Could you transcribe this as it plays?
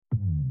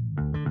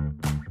Hello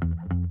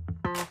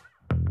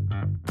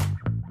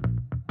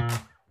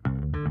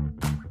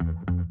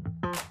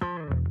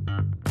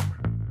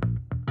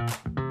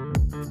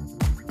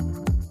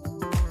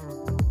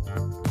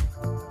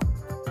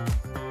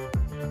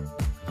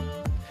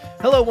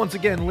once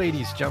again,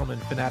 ladies, gentlemen,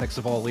 fanatics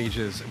of all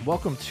ages, and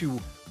welcome to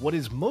what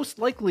is most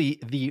likely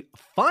the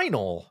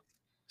final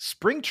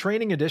spring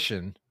training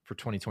edition for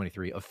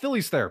 2023 of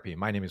Phillies Therapy.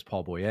 My name is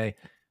Paul Boyer,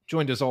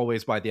 joined as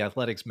always by the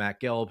Athletics' Matt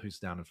Gelb, who's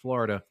down in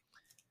Florida.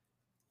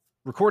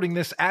 Recording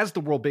this as the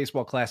World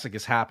Baseball Classic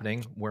is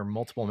happening, where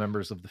multiple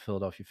members of the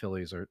Philadelphia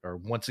Phillies are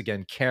once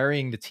again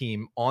carrying the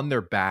team on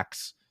their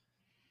backs,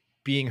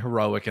 being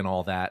heroic and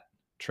all that.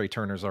 Trey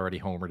Turner's already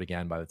homered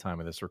again by the time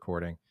of this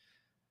recording.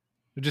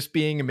 Just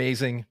being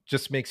amazing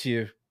just makes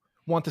you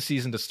want the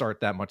season to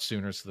start that much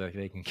sooner so that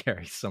they can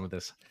carry some of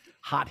this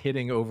hot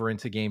hitting over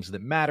into games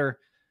that matter.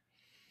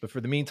 But for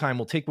the meantime,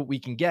 we'll take what we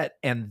can get.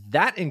 And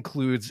that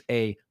includes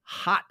a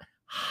hot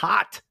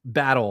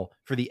battle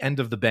for the end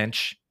of the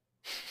bench.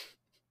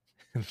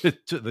 The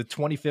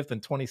 25th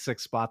and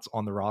 26th spots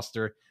on the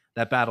roster.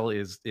 That battle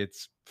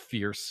it's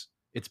fierce.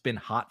 It's been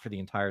hot for the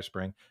entire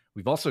spring.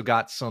 We've also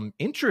got some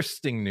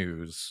interesting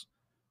news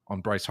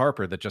on Bryce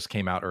Harper that just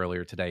came out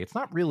earlier today. It's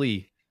not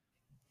really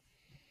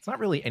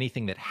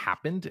anything that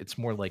happened. It's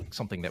more like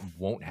something that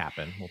won't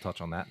happen. We'll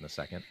touch on that in a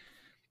second.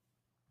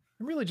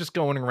 I'm really just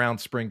going around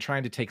spring,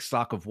 trying to take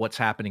stock of what's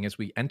happening as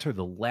we enter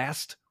the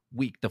last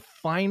week, the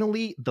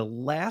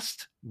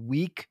last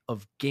week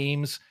of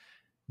games.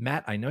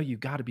 Matt, I know you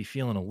got to be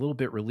feeling a little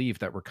bit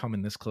relieved that we're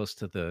coming this close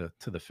to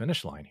the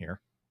finish line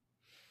here.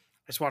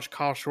 I just watched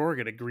Kyle Shore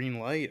get a green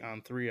light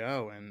on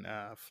 3-0 and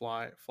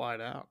fly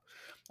it out.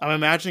 I'm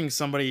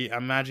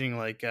imagining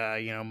like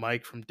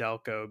Mike from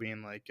Delco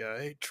being like,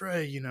 "Hey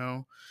Trey,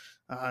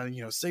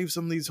 save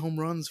some of these home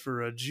runs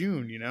for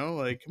June.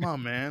 Like, come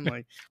on, man."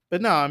 Like,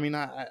 but no, I mean,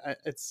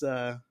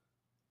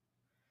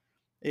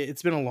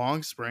 it's been a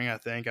long spring. I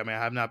think. I mean, I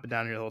have not been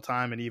down here the whole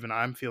time, and even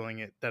I'm feeling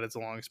it that it's a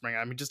long spring.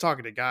 I mean, just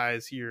talking to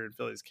guys here in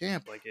Phillies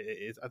camp, like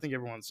I think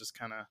everyone's just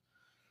kind of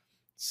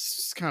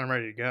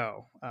ready to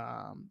go,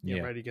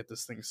 ready to get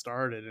this thing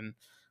started.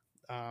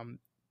 And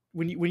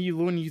when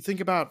you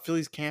think about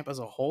Phillies camp as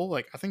a whole,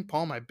 like I think,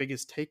 Paul, my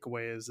biggest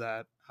takeaway is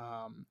that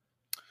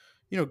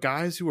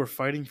guys who are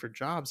fighting for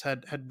jobs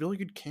had really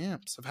good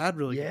camps. Have had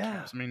really good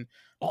camps. I mean,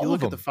 you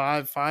look at the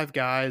five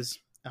guys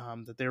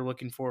that they're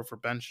looking for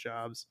bench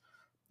jobs: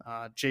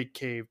 Jake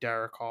Cave,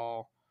 Derek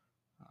Hall,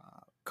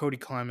 Cody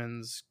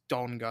Clemens,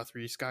 Dalton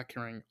Guthrie, Scott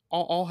Kering,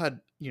 all had,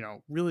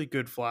 really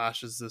good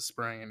flashes this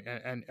spring.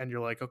 And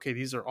you're like, okay,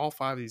 these are all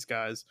five of these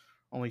guys.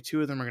 Only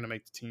two of them are going to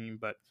make the team,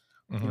 but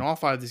all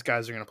five of these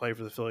guys are going to play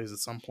for the Phillies at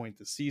some point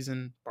this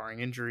season, barring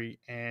injury.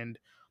 And,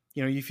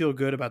 you feel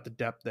good about the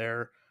depth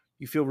there.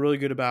 You feel really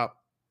good about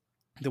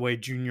the way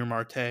Junior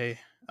Marte,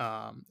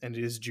 and it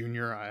is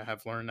Junior, I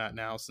have learned that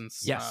now since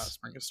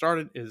spring has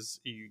started, is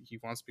he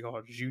wants to be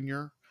called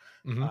Junior.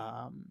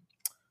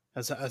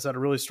 Has had a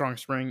really strong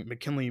spring.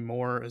 McKinley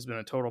Moore has been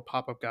a total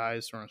pop-up guy.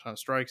 He's throwing a ton of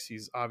strikes.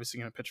 He's obviously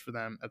going to pitch for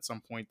them at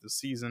some point this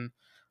season.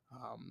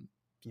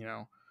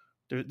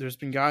 There's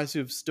been guys who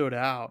have stood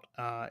out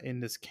in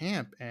this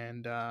camp,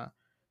 and I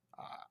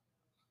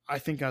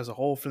think as a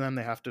whole for them,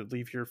 they have to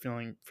leave here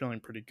feeling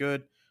pretty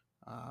good.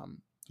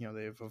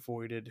 They've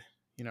avoided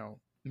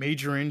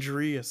major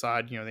injury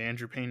aside, the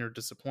Andrew Painter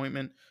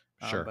disappointment.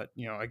 Sure. But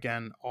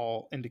again,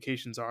 all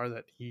indications are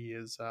that he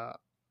is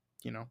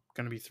going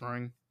to be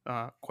throwing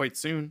quite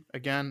soon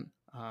again.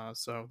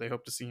 So they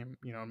hope to see him,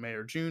 in May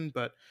or June.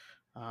 But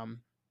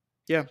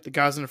the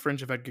guys in the fringe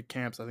have had good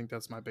camps. I think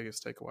that's my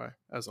biggest takeaway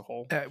as a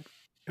whole.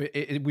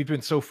 We've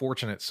been so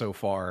fortunate so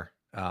far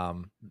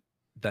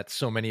that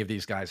so many of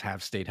these guys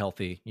have stayed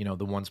healthy.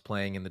 The ones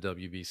playing in the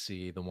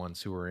WBC, the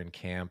ones who are in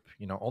camp,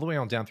 all the way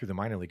on down through the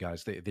minor league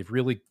guys. They've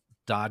really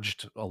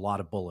dodged a lot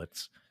of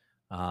bullets.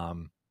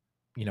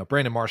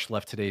 Brandon Marsh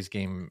left today's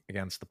game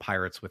against the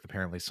Pirates with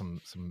apparently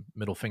some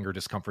middle finger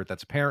discomfort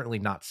that's apparently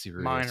not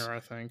serious. Minor, I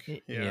think.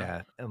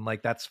 Yeah. And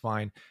that's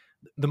fine.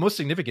 The most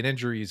significant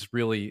injuries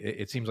really,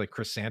 it seems like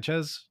Chris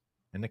Sanchez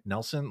and Nick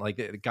Nelson, like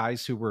the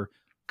guys who were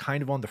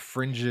kind of on the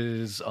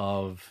fringes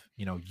of,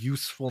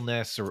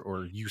 usefulness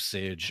or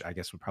usage, I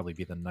guess would probably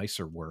be the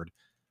nicer word,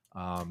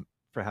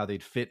 for how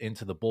they'd fit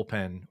into the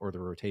bullpen or the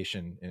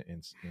rotation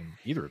in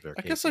either of their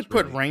cases. I guess I'd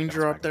put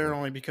Ranger up there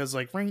only because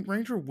like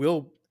Ranger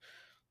will,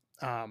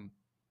 the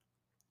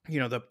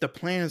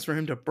plan is for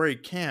him to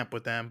break camp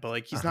with them, but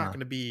like he's not going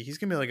to be, he's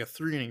going to be like a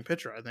 3-inning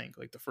pitcher, I think,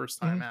 like the first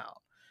time out.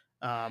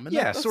 And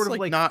that's sort of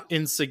like not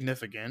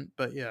insignificant,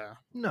 but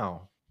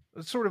no,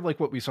 it's sort of like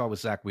what we saw with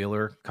Zach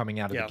Wheeler coming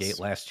out of the gate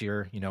last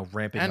year,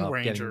 ramping and up.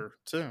 Ranger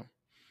too.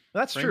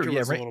 That's Ranger true.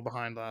 Was a little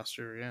behind last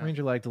year. Yeah.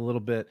 Ranger lagged a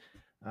little bit.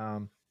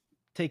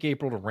 Take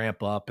April to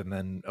ramp up, and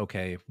then,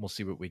 okay, we'll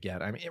see what we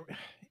get. I mean,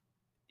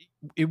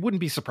 it wouldn't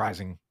be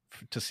surprising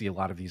to see a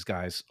lot of these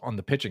guys on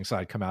the pitching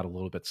side come out a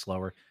little bit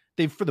slower.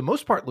 They've, for the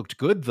most part, looked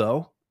good,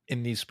 though,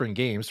 in these spring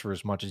games for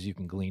as much as you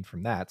can glean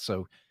from that.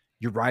 So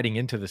you're riding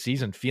into the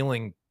season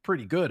feeling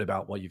pretty good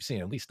about what you've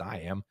seen. At least I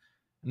am.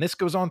 And this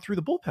goes on through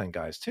the bullpen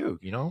guys too.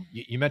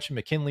 You mentioned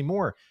McKinley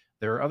Moore.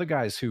 There are other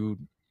guys who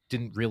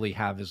didn't really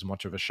have as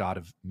much of a shot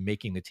of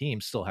making the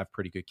team, still have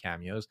pretty good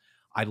cameos.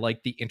 I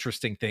like the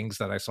interesting things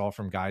that I saw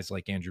from guys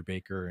like Andrew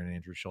Baker and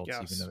Andrew Schultz,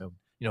 Yes. even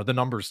though, the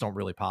numbers don't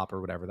really pop or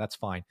whatever. That's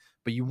fine.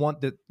 But you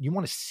want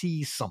to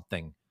see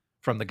something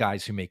from the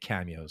guys who make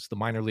cameos, the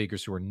minor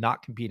leaguers who are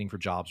not competing for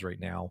jobs right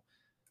now.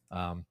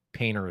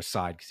 Painter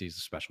aside, because he's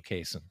a special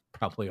case and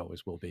probably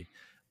always will be.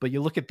 But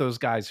you look at those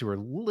guys who are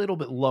a little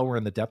bit lower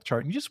in the depth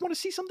chart, and you just want to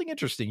see something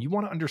interesting. You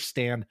want to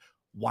understand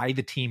why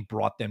the team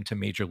brought them to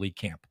Major League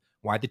camp,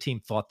 why the team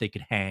thought they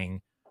could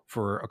hang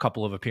for a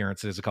couple of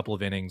appearances, a couple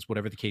of innings,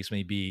 whatever the case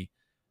may be,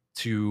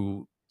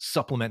 to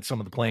supplement some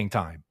of the playing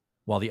time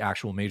while the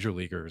actual major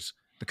leaguers,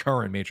 the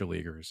current major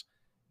leaguers,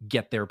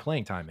 get their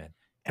playing time in.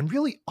 And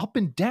really up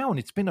and down,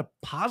 it's been a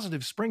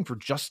positive spring for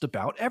just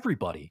about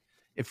everybody.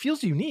 It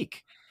feels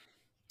unique.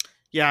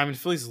 Yeah, I mean,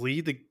 Phillies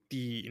lead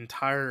the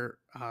entire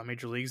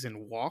major leagues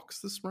in walks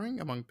this spring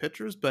among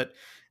pitchers, but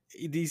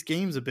these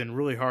games have been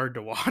really hard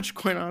to watch,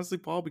 quite honestly,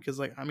 Paul, because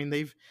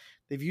they've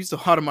used a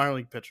lot of minor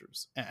league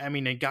pitchers. I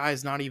mean, and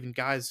guys, not even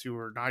guys who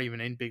are not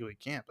even in big league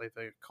camp.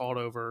 They called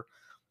over,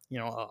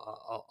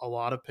 a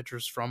lot of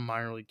pitchers from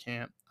minor league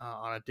camp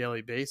on a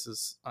daily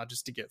basis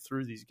just to get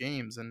through these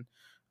games. And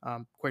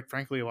quite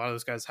frankly, a lot of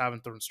those guys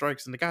haven't thrown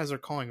strikes, and the guys they're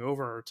calling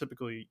over are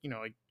typically,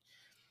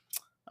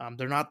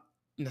 they're not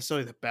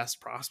necessarily the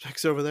best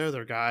prospects over there.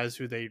 They're guys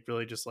who they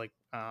really just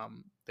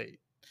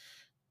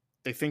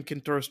they think can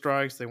throw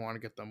strikes. They want to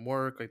get them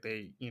work. Like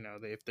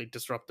if they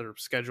disrupt their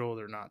schedule,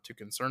 they're not too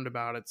concerned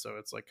about it. So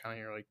it's like kind of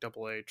your like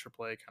AA,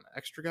 AAA kind of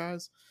extra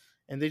guys,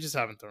 and they just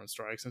haven't thrown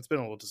strikes. And it's been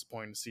a little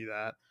disappointing to see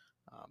that.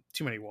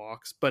 Too many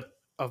walks, but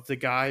of the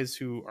guys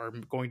who are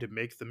going to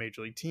make the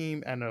major league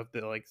team and of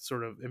the like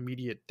sort of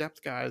immediate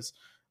depth guys,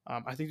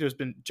 I think there's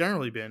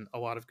generally been a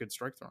lot of good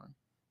strike throwing.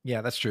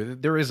 Yeah, that's true.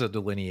 There is a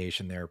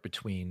delineation there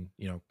between,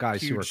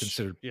 guys who are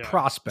considered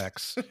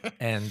prospects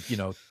and,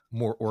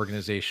 more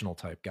organizational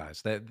type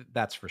guys.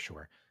 That's for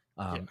sure.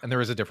 And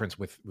there is a difference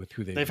with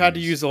who they've had to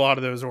use a lot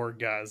of those org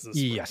guys.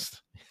 Yes.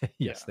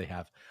 Yes, they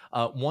have.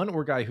 One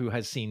org guy who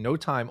has seen no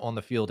time on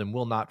the field and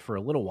will not for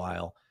a little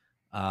while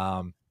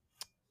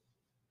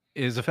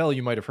is a fellow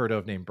you might have heard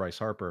of named Bryce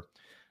Harper,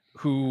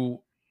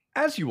 who,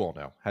 as you all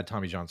know, had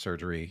Tommy John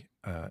surgery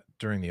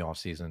during the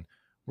offseason.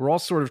 We're all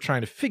sort of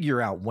trying to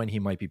figure out when he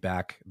might be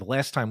back. The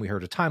last time we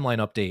heard a timeline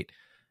update,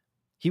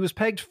 he was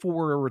pegged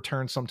for a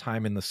return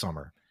sometime in the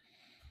summer.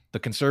 The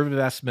conservative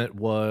estimate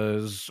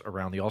was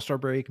around the All-Star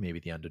break, maybe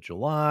the end of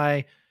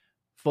July.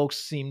 Folks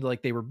seemed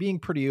like they were being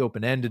pretty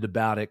open-ended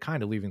about it,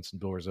 kind of leaving some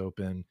doors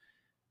open.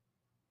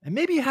 And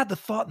maybe you had the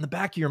thought in the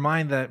back of your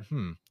mind that,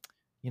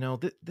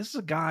 this is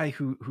a guy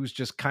who's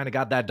just kind of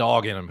got that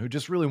dog in him, who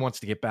just really wants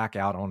to get back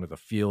out onto the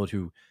field,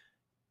 who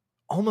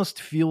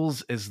almost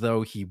feels as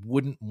though he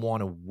wouldn't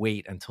want to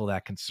wait until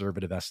that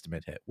conservative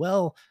estimate hit.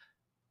 Well,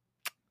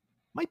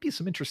 might be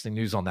some interesting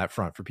news on that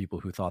front for people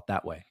who thought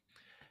that way.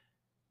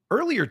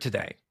 Earlier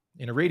today,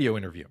 in a radio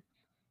interview,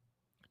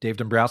 Dave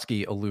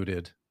Dombrowski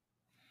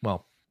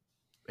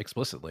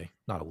explicitly,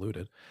 not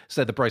alluded,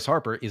 said that Bryce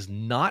Harper is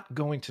not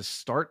going to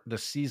start the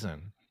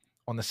season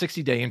on the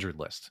 60-day injured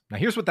list. Now,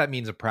 here's what that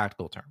means in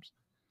practical terms.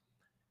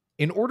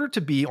 In order to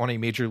be on a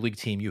major league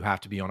team, you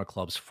have to be on a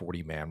club's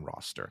 40-man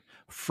roster.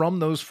 From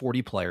those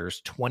 40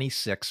 players,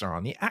 26 are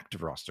on the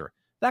active roster.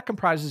 That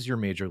comprises your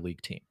major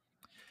league team.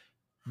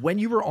 When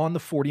you are on the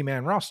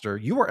 40-man roster,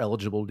 you are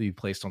eligible to be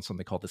placed on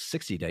something called the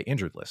 60-day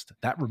injured list.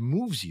 That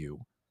removes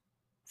you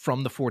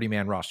from the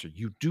 40-man roster.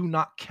 You do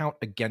not count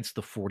against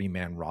the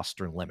 40-man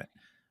roster limit,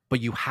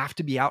 but you have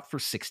to be out for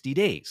 60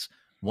 days.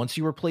 Once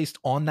you are placed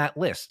on that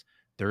list,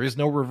 there is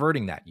no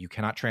reverting that. You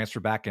cannot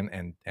transfer back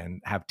and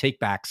have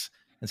takebacks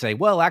and say,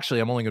 well, actually,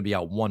 I'm only going to be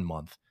out 1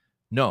 month.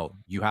 No,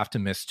 you have to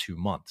miss 2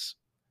 months.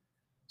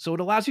 So it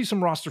allows you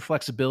some roster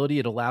flexibility.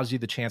 It allows you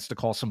the chance to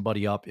call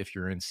somebody up if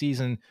you're in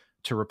season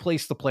to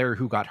replace the player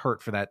who got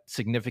hurt for that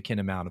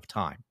significant amount of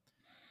time.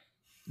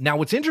 Now,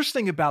 what's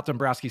interesting about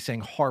Dombrowski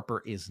saying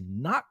Harper is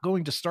not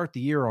going to start the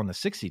year on the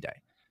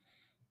 60-day,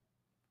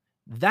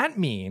 that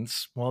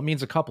means, it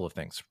means a couple of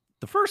things.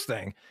 The first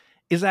thing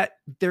is that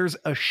there's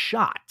a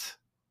shot,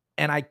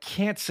 and I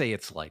can't say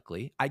it's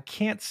likely. I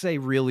can't say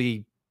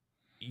really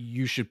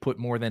you should put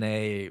more than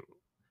a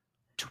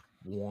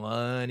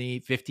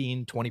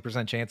 15,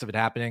 20% chance of it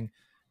happening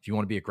if you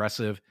want to be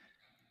aggressive,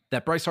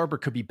 that Bryce Harper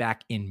could be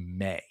back in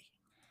May.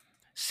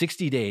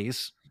 60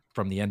 days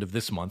from the end of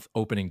this month,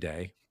 opening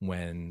day,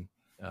 when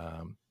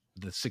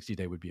the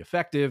 60-day would be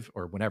effective,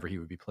 or whenever he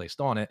would be placed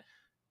on it,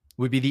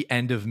 would be the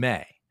end of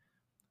May.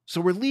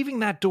 So we're leaving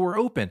that door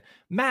open.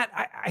 Matt,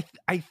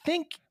 I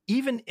think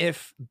even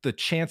if the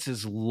chance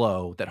is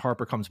low that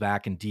Harper comes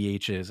back and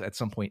DHs at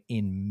some point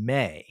in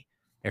May,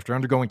 after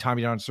undergoing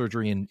Tommy John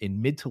surgery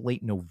in mid to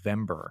late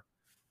November,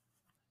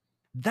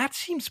 that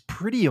seems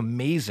pretty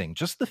amazing.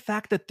 Just the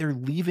fact that they're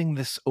leaving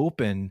this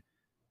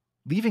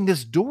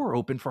door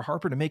open for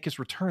Harper to make his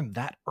return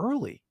that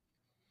early.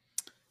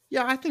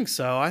 Yeah, I think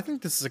so. I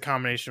think this is a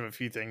combination of a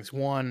few things.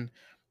 One,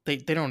 they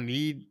don't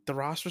need the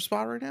roster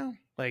spot right now.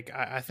 Like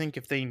I think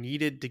if they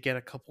needed to get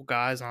a couple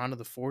guys onto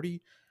the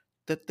 40,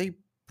 that they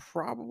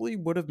probably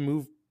would have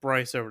moved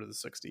Bryce over to the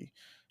 60.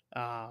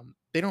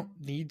 They don't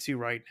need to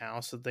right now,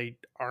 so they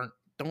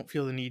don't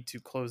feel the need to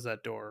close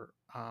that door.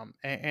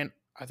 And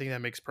I think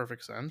that makes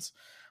perfect sense.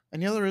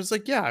 And the other is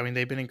like, yeah, I mean,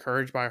 they've been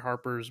encouraged by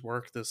Harper's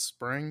work this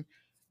spring.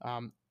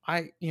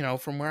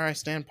 From where I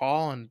stand,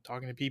 Paul, and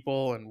talking to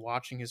people and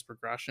watching his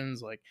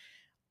progressions, like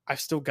I've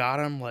still got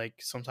him like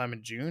sometime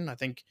in June. I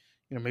think,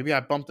 maybe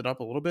I bumped it up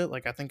a little bit.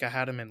 Like I think I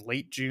had him in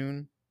late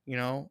June,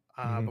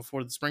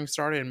 before the spring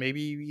started. And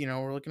maybe,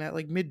 we're looking at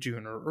like mid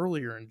June or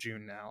earlier in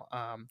June now.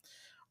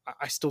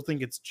 I still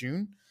think it's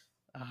June.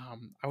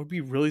 I would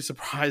be really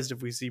surprised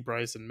if we see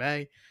Bryce in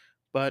May.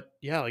 But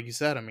yeah, like you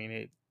said, I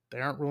mean, they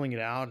aren't ruling it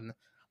out. And,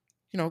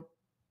 you know,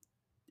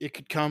 it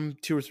could come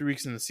 2 or 3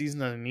 weeks in the season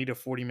that they need a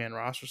 40-man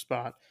roster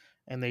spot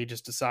and they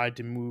just decide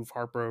to move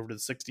Harper over to the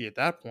 60 at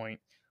that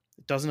point.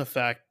 It doesn't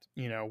affect,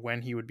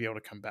 when he would be able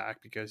to come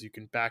back because you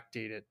can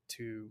backdate it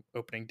to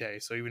opening day.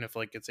 So even if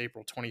like it's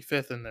April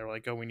 25th and they're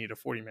like, oh, we need a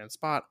 40-man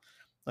spot,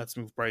 let's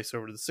move Bryce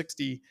over to the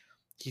 60.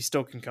 He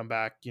still can come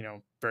back,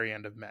 very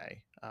end of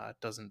May. It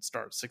doesn't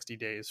start 60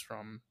 days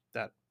from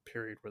that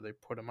period where they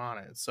put him on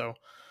it. So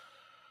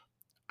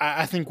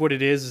I think what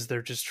it is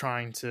they're just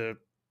trying to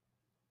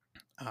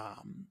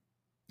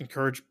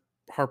encourage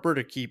Harper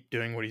to keep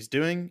doing what he's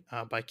doing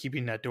by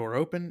keeping that door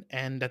open,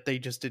 and that they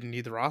just didn't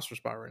need the roster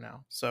spot right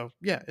now. So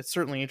yeah, it's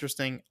certainly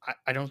interesting.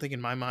 I don't think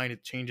in my mind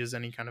it changes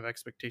any kind of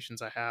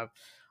expectations I have.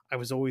 I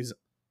was always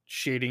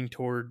shading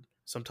toward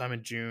sometime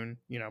in June,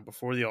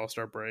 before the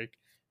All-Star break,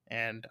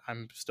 and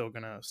I'm still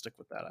going to stick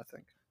with that, I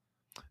think.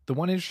 The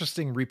one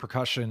interesting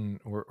repercussion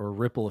or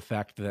ripple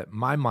effect that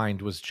my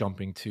mind was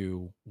jumping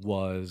to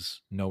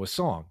was Noah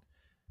Song.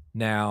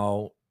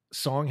 Now,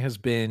 Song has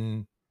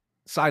been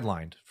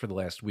sidelined for the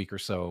last week or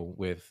so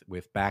with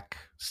back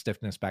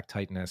stiffness, back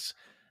tightness.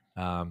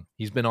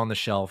 He's been on the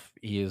shelf.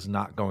 He is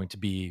not going to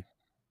be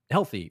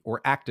healthy or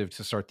active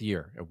to start the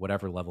year at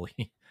whatever level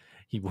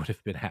he would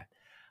have been at.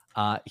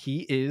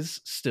 He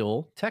is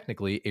still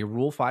technically a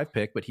Rule 5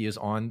 pick, but he is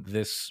on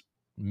this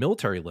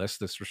military list,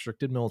 this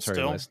restricted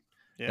military list.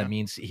 Yeah. That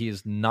means he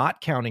is not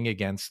counting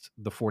against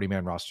the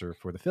 40-man roster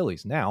for the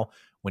Phillies. Now,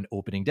 when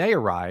opening day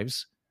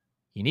arrives,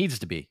 he needs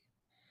to be,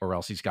 or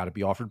else he's got to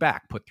be offered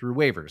back, put through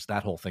waivers,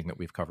 that whole thing that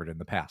we've covered in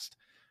the past.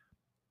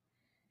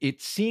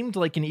 It seemed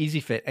like an easy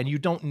fit, and you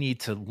don't need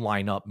to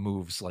line up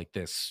moves like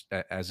this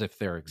as if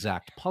they're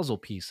exact puzzle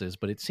pieces,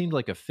 but it seemed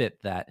like a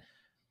fit that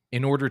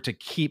in order to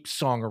keep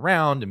Song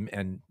around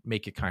and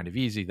make it kind of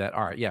easy, that,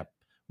 all right, yeah,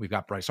 we've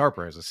got Bryce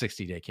Harper as a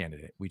 60-day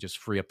candidate. We just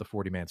free up the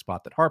 40-man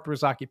spot that Harper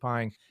is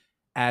occupying,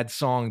 add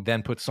Song,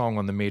 then put Song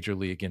on the major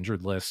league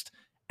injured list,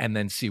 and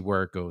then see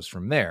where it goes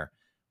from there.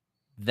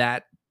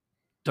 That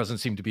doesn't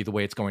seem to be the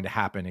way it's going to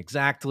happen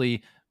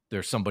exactly.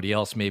 There's somebody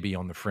else maybe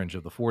on the fringe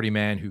of the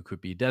 40-man who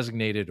could be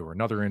designated, or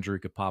another injury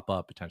could pop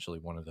up. Potentially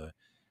one of the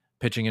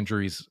pitching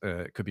injuries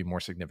could be more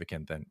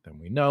significant than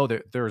we know.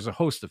 There's a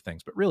host of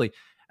things. But really,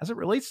 as it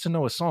relates to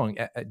Noah Song,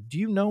 do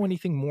you know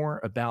anything more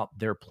about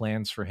their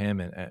plans for him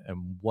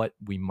and what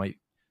we might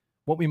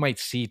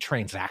see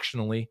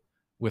transactionally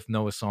with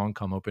Noah Song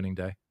come opening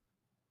day?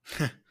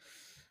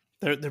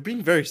 They're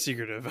being very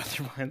secretive about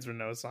their plans for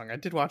Noah Song. I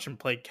did watch him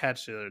play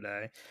catch the other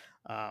day.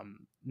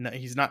 No,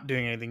 he's not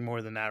doing anything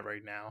more than that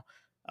right now.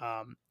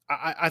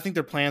 I think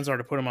their plans are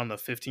to put him on the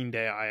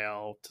 15-day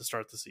IL to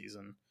start the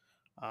season.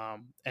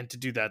 And to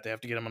do that, they have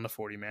to get him on the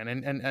 40-man.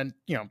 And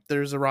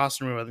there's a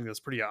roster move I think that's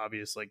pretty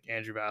obvious. Like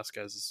Andrew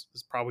Vasquez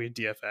is probably a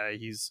DFA.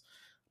 He's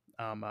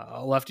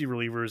a lefty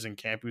reliever is in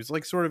camp who's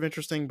like sort of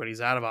interesting, but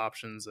he's out of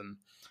options, and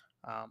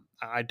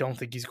I don't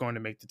think he's going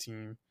to make the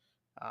team.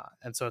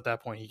 And so at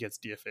that point, he gets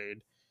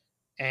DFA'd.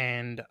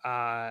 And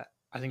I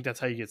think that's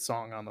how you get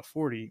Song on the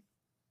 40.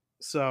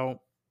 So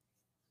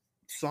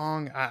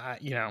Song,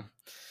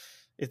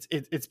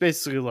 it's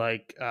basically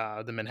like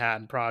the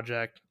Manhattan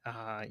Project.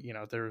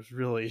 There's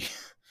really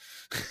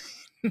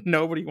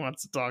nobody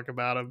wants to talk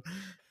about him.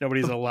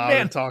 Nobody's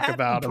allowed to talk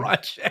about him.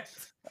 Project.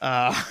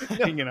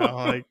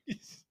 Like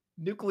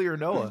Nuclear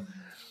Noah.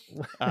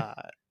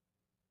 I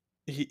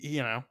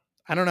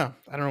don't know.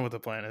 I don't know what the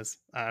plan is.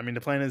 I mean,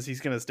 the plan is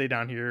he's going to stay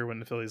down here when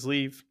the Phillies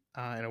leave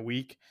in a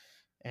week,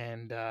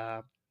 and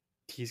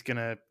he's going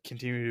to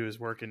continue to do his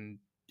work in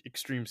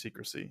extreme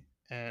secrecy.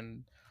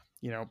 And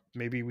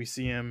maybe we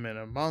see him in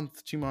a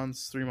month, 2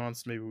 months, 3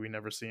 months. Maybe we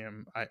never see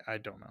him. I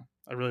don't know.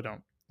 I really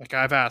don't. Like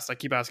I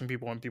keep asking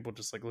people, and people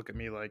just like look at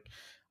me like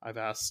I've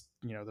asked,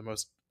 the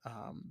most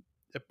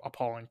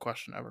appalling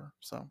question ever.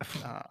 So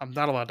I'm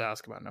not allowed to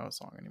ask about Noah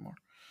Song anymore.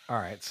 All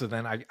right. So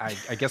then I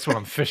guess what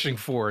I'm fishing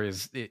for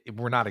is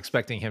we're not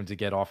expecting him to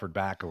get offered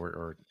back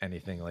or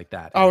anything like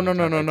that. Oh, no.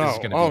 Oh,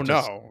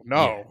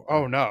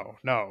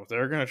 no.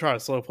 They're going to try to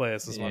slow play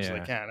us as much as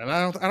they can. And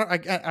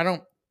I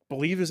don't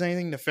believe there's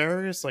anything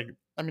nefarious. Like,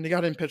 I mean, the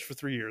guy didn't pitch for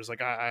 3 years.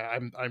 Like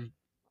I'm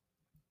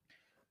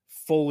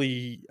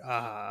fully,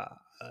 I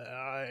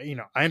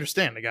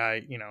understand the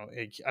guy,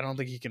 I don't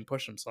think he can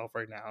push himself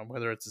right now,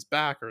 whether it's his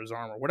back or his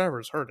arm or whatever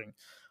is hurting.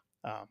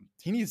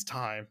 He needs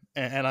time,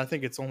 and I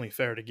think it's only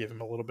fair to give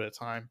him a little bit of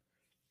time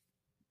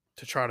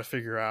to try to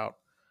figure out,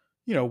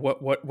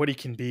 what he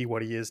can be,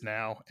 what he is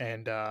now,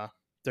 and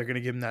they're going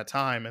to give him that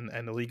time,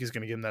 and the league is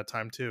going to give him that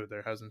time too.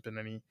 There hasn't been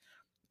any,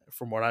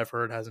 from what I've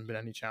heard, hasn't been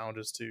any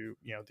challenges to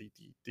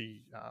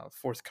the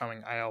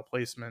forthcoming IL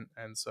placement,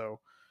 and so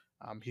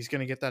he's going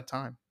to get that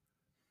time.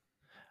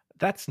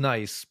 That's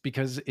nice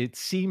because it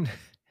seemed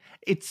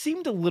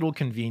a little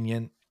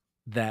convenient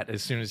that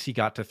as soon as he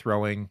got to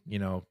throwing,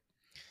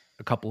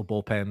 a couple of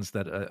bullpens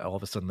that all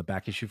of a sudden the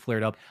back issue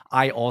flared up.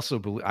 I also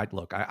believe,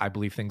 I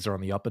believe things are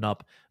on the up and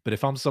up, but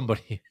if I'm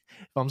somebody,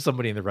 if I'm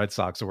somebody in the Red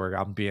Sox where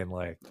I'm being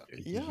like,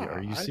 Yeah,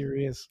 are you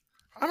serious?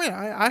 I mean,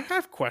 I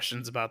have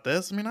questions about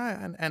this. I mean,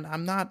 and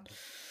I'm not,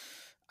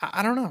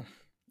 I don't know.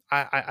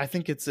 I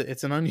think it's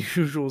an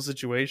unusual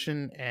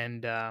situation,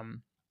 and I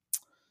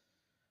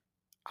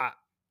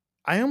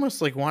I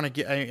almost like want to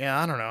get.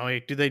 I don't know.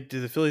 Like, do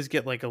the Phillies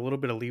get like a little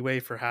bit of leeway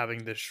for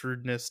having the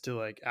shrewdness to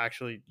like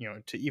actually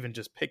to even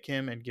just pick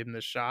him and give him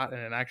this shot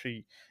and then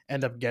actually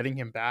end up getting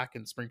him back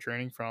in spring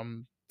training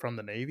from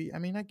the Navy? I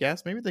mean, I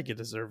guess maybe they could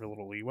deserve a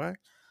little leeway.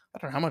 I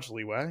don't know how much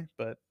leeway,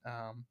 but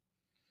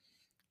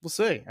we'll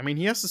see. I mean,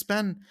 he has to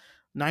spend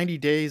 90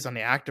 days on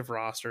the active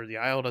roster. The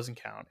IL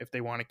doesn't count if they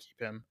want to keep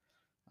him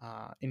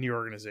in the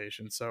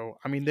organization. So,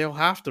 I mean, they'll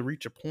have to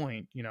reach a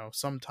point,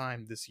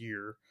 sometime this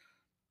year,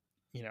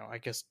 I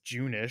guess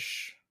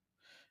June-ish,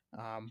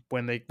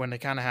 when they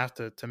kind of have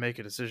to make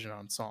a decision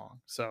on Song.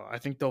 So I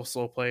think they'll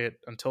slow play it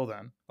until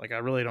then. Like, I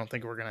really don't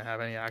think we're going to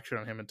have any action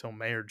on him until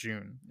May or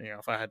June,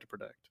 if I had to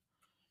predict.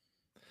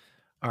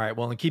 All right.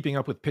 Well, in keeping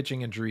up with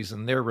pitching injuries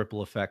and their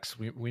ripple effects,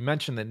 we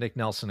mentioned that Nick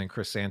Nelson and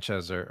Chris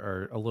Sanchez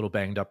are a little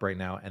banged up right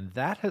now, and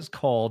that has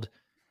called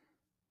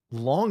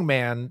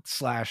longman /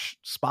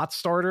 spot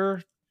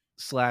starter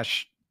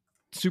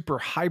 / super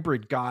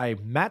hybrid guy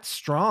Matt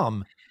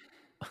Strom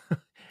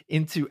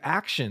into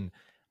action.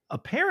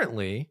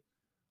 Apparently,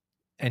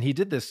 and he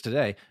did this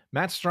today,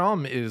 Matt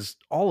Strom is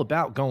all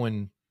about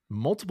going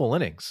multiple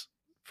innings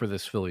for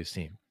this Phillies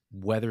team,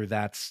 whether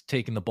that's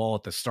taking the ball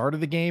at the start of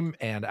the game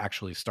and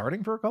actually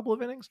starting for a couple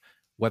of innings,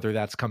 whether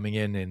that's coming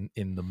in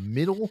the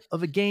middle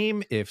of a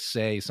game, if,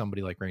 say,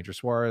 somebody like Ranger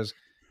Suarez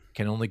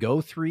can only go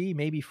 3,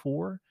 maybe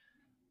 4.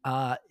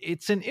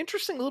 It's an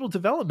interesting little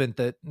development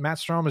that Matt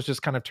Strom has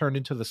just kind of turned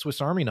into the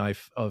Swiss Army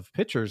knife of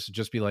pitchers to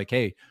just be like,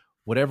 hey,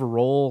 whatever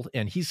role,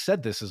 and he's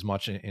said this as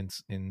much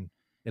in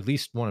at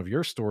least one of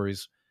your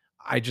stories,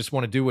 I just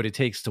want to do what it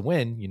takes to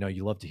win.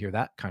 You love to hear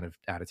that kind of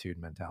attitude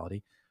and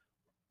mentality.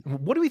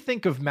 What do we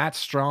think of Matt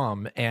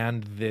Strom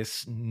and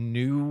this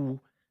new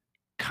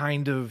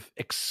kind of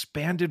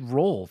expanded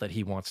role that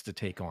he wants to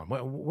take on?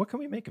 What can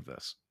we make of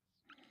this?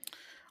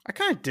 I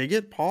kind of dig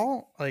it,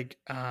 Paul. Like,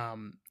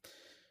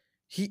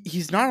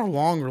 he's not a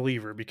long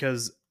reliever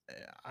because,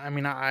 I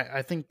mean,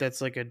 I think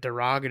that's like a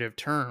derogative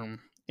term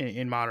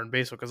in modern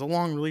baseball, because a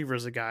long reliever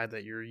is a guy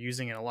that you're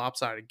using in a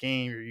lopsided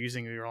game. You're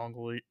using your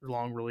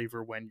long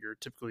reliever when you're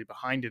typically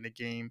behind in a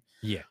game.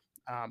 Yeah.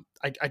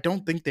 I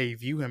don't think they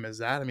view him as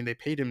that. I mean, they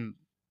paid him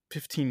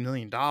 $15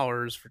 million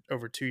for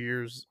over 2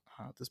 years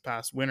this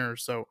past winter.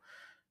 So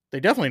they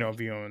definitely don't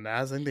view him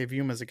as. I think they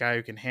view him as a guy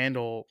who can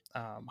handle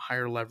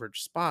higher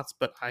leverage spots,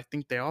 but I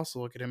think they also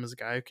look at him as a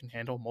guy who can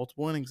handle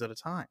multiple innings at a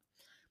time.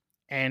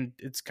 And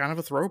it's kind of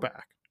a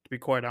throwback, to be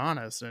quite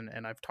honest.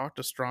 And I've talked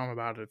to Strom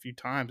about it a few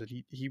times, and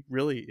he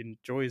really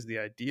enjoys the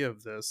idea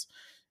of this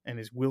and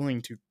is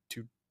willing to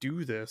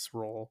do this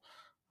role.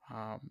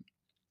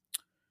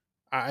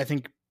 I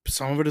think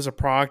some of it is a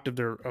product of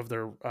their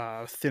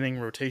thinning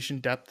rotation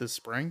depth this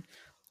spring.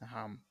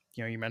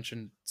 You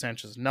mentioned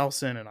Sanchez,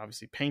 Nelson, and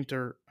obviously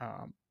Painter.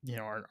 Are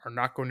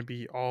not going to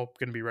be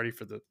ready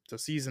for the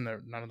season.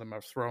 None of them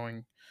are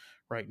throwing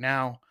right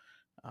now.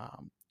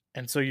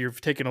 And so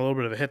you've taken a little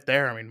bit of a hit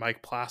there. I mean,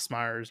 Mike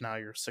Plasmeyer is now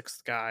your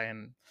 6th guy,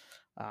 and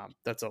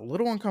that's a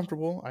little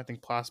uncomfortable. I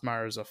think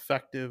Plasmeyer is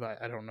effective.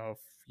 I don't know if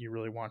you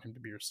really want him to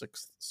be your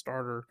 6th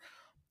starter.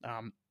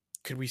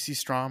 Could we see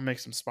Strom make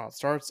some spot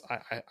starts?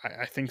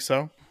 I think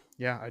so.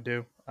 Yeah, I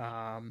do.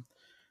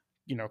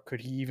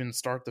 Could he even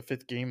start the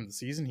 5th game of the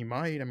season? He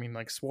might. I mean,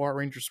 like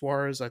Ranger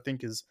Suarez, I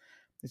think is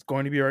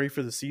going to be ready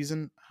for the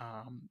season.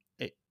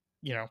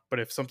 But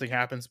if something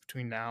happens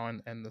between now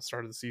and the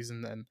start of the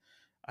season, then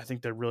I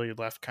think they're really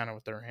left kind of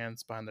with their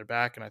hands behind their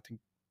back. And I think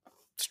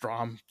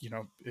Strom,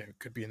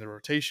 could be in the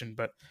rotation,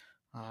 but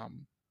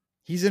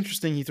he's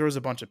interesting. He throws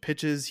a bunch of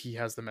pitches. He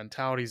has the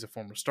mentality. He's a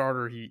former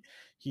starter.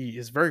 He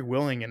is very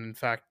willing, and in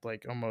fact,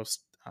 like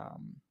almost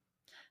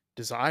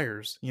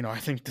desires, I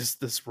think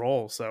this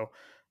role. So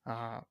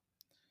I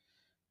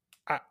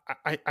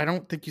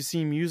don't think you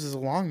see him used as a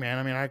long man.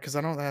 I mean, I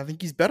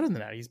think he's better than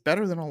that. He's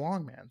better than a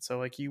long man. So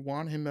like you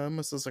want him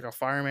almost as like a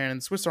fireman,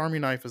 and Swiss Army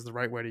knife is the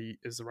right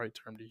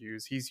term to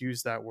use. He's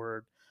used that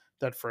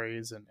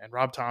phrase, and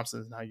Rob Thompson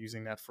is now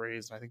using that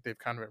phrase, and I think they've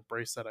kind of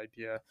embraced that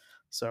idea.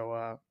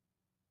 So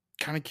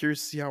kind of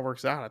curious to see how it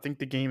works out. I think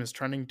the game is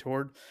trending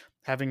toward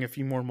having a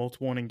few more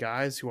multiple inning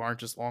guys who aren't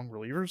just long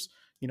relievers.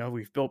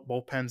 We've built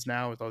bullpens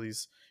now with all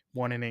these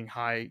one inning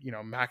high,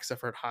 max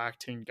effort, high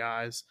octane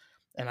guys.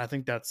 And I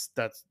think that's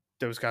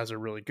those guys are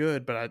really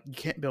good, but you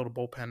can't build a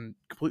bullpen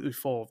completely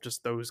full of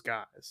just those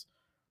guys.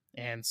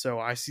 And so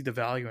I see the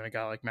value in a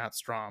guy like Matt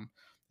Strahm.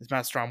 Is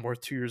Matt Strahm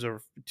worth 2 years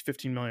over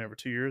 $15 million over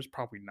 2 years?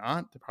 Probably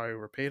not. They probably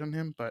overpaid on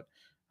him, but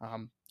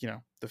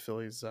the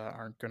Phillies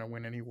aren't going to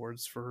win any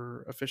awards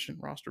for efficient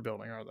roster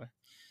building, are they?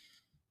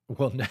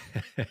 Well,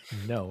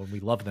 no, and we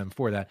love them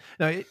for that.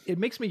 Now,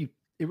 it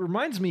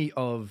reminds me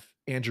of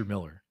Andrew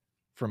Miller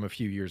from a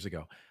few years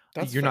ago.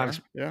 That's you're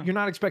fair. You're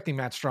not expecting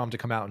Matt Strahm to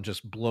come out and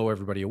just blow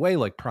everybody away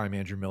like prime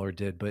Andrew Miller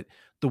did, but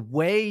the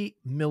way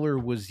Miller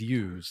was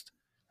used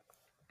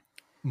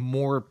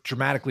more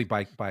dramatically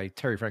by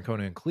Terry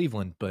Francona in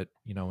Cleveland, but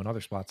in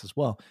other spots as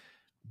well,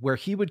 where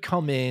he would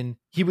come in,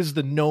 he was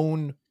the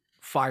known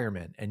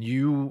fireman, and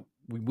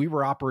we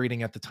were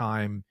operating at the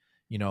time,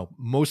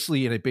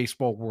 mostly in a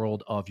baseball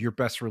world of your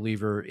best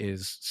reliever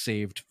is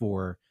saved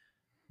for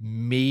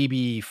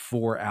maybe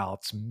 4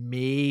 outs,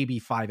 maybe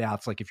 5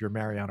 outs, like if you're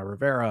Mariano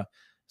Rivera,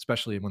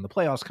 especially when the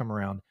playoffs come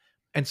around.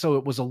 And so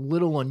it was a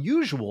little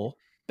unusual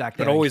back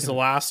then. But always the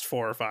last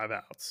 4 or 5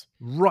 outs.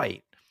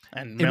 Right.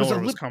 And Miller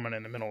was coming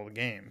in the middle of the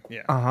game.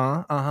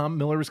 Yeah.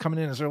 Miller was coming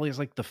in as early as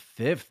like the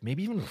 5th,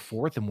 maybe even the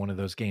 4th in one of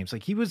those games.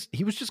 Like he was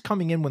just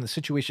coming in when the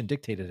situation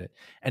dictated it.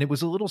 And it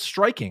was a little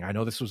striking. I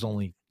know this was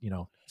only,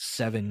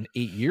 7-8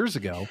 years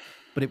ago,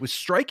 but it was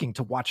striking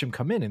to watch him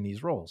come in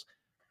these roles.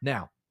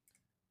 Now,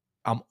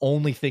 I'm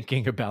only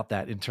thinking about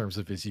that in terms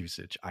of his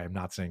usage. I am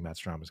not saying Matt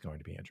Strahm is going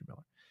to be Andrew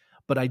Miller.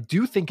 But I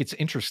do think it's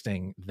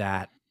interesting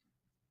that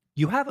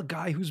you have a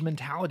guy whose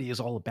mentality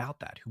is all about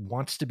that, who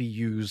wants to be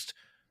used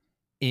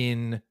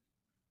in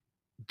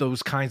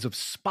those kinds of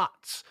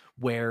spots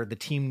where the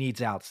team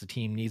needs outs, the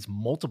team needs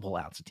multiple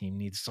outs, the team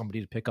needs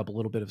somebody to pick up a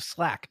little bit of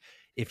slack.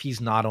 If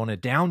he's not on a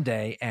down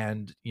day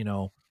and,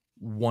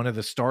 one of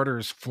the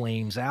starters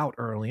flames out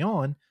early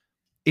on,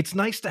 it's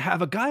nice to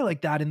have a guy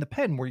like that in the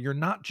pen where you're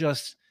not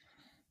just,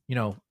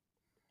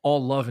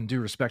 all love and due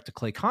respect to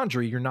Clay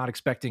Condrey, you're not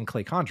expecting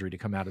Clay Condrey to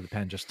come out of the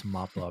pen just to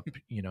mop up,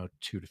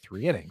 2 to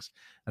 3 innings.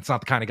 That's not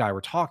the kind of guy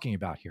we're talking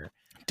about here.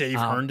 David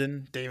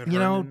Herndon, Dave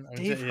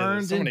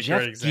Herndon,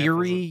 Jeff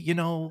Geary,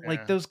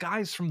 like those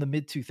guys from the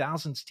mid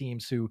 2000s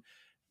teams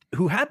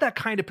who had that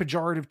kind of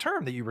pejorative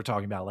term that you were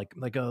talking about,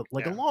 like a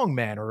long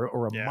man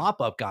or a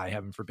mop up guy,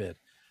 heaven forbid.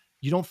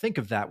 You don't think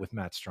of that with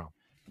Matt Strahm.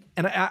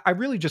 And I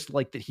really just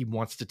like that he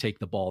wants to take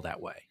the ball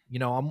that way.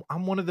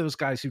 I'm one of those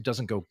guys who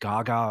doesn't go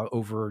gaga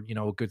over,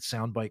 a good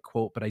soundbite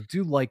quote, but I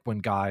do like when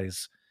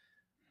guys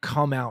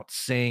come out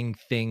saying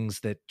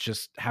things that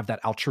just have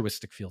that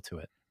altruistic feel to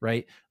it,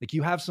 right? Like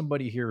you have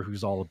somebody here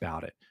who's all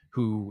about it,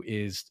 who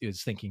is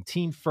thinking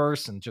team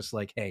first and just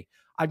like, hey,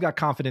 I've got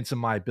confidence in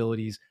my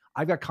abilities.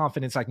 I've got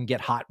confidence I can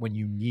get hot when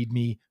you need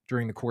me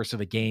during the course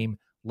of a game.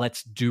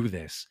 Let's do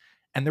this.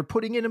 And they're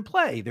putting it in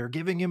play. They're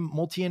giving him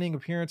multi-inning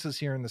appearances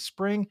here in the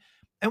spring,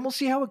 and we'll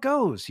see how it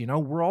goes.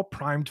 We're all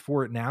primed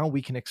for it now.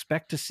 We can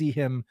expect to see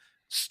him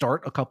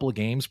start a couple of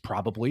games,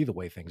 probably the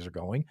way things are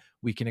going.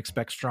 We can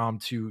expect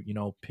Strahm to,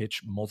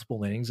 pitch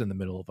multiple innings in the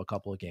middle of a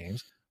couple of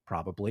games,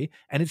 probably.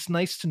 And it's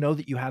nice to know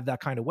that you have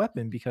that kind of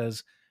weapon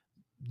because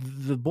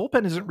the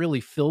bullpen isn't really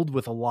filled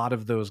with a lot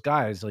of those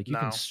guys. Like you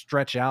can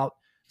stretch out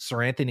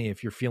Sir Anthony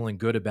if you're feeling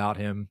good about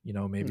him,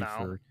 maybe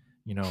for,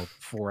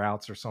 4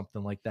 outs or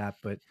something like that.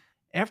 But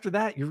after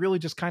that, you're really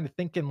just kind of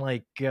thinking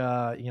like,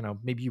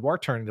 maybe you are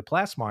turning to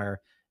Plasmeyer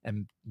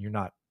and you're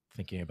not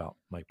thinking about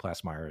Mike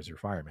Plasmeyer as your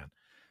fireman.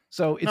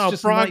 So it's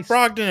just nice.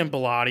 Brogdon and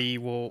Bilotti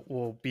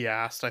will be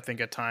asked, I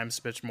think, at times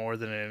to pitch more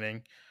than an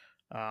inning.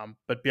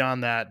 But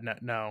beyond that,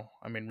 no.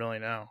 I mean, really,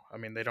 no. I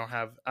mean, they don't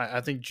have.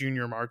 I think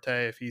Junior Marte,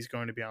 if he's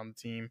going to be on the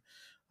team,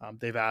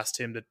 they've asked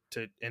him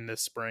to in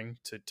this spring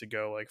to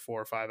go like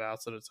 4 or 5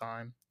 outs at a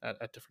time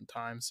at different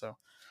times. So,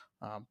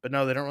 but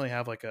no, they don't really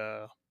have like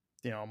a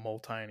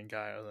multi-inning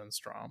guy other than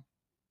Strahm.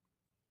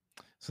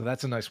 So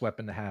that's a nice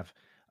weapon to have.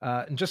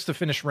 And just to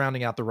finish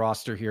rounding out the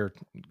roster here,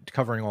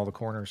 covering all the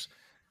corners,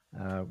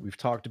 we've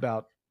talked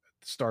about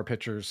star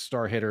pitchers,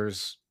 star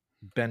hitters,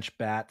 bench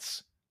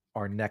bats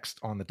are next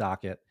on the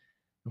docket.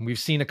 And we've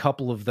seen a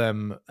couple of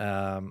them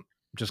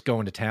just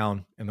going to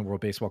town in the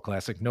World Baseball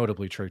Classic,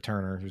 notably Trey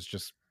Turner, who's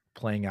just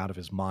playing out of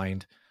his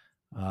mind.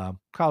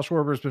 Kyle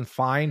Schwarber's been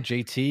fine.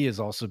 JT has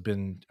also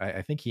been,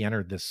 I think he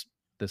entered this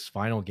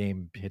final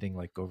game hitting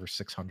like over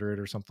 600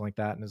 or something like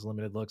that in his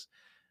limited looks.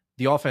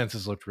 The offense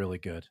has looked really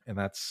good, and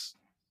that's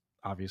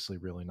obviously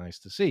really nice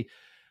to see.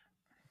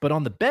 But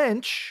on the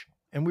bench,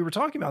 and we were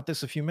talking about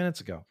this a few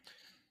minutes ago,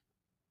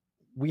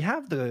 we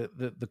have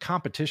the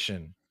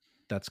competition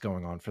that's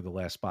going on for the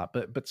last spot,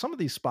 but some of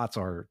these spots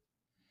are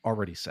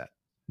already set.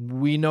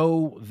 We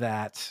know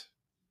that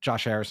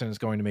Josh Harrison is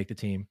going to make the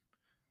team.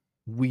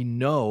 We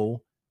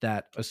know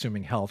that,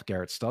 assuming health,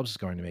 Garrett Stubbs is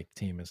going to make the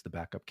team as the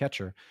backup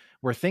catcher.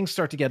 Where things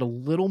start to get a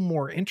little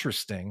more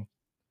interesting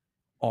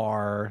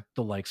are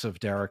the likes of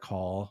Derek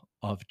Hall,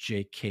 of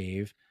Jake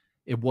Cave.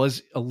 It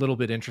was a little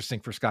bit interesting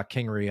for Scott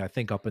Kingery, I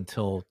think, up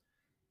until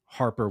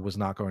Harper was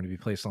not going to be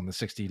placed on the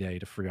 60-day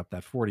to free up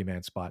that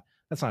 40-man spot.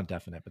 That's not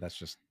definite, but that's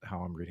just how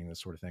I'm reading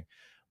this sort of thing.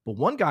 But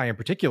one guy in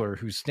particular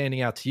who's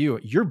standing out to you,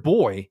 your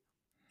boy,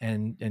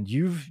 and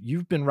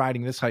you've been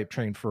riding this hype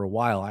train for a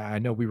while. I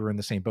know we were in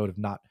the same boat of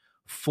not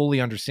fully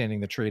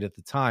understanding the trade at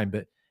the time,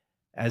 but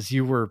as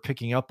you were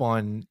picking up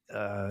on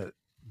the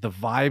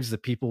vibes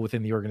that people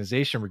within the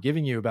organization were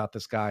giving you about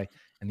this guy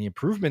and the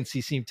improvements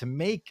he seemed to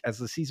make as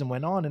the season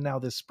went on, and now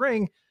this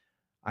spring,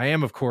 I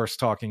am of course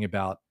talking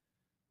about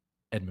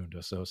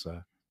Edmundo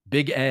Sosa,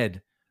 Big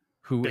Ed,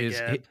 who Big is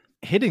Ed.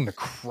 Hitting the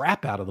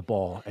crap out of the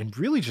ball and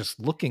really just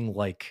looking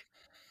like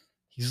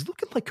he's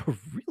looking like a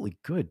really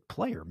good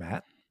player,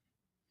 Matt.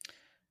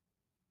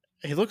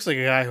 He looks like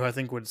a guy who I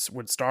think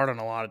would start on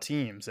a lot of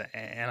teams,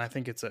 and I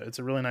think it's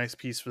a really nice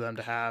piece for them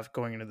to have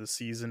going into the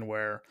season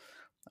where,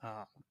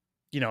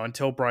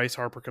 until Bryce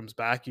Harper comes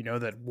back,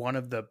 that one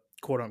of the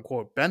quote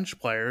unquote bench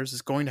players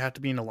is going to have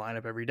to be in the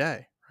lineup every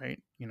day, right?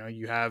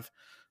 You have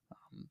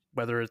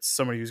whether it's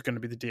somebody who's going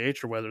to be the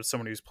DH or whether it's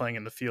somebody who's playing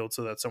in the field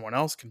so that someone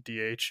else can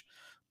DH.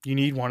 You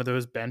need one of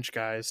those bench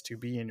guys to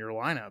be in your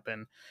lineup.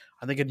 And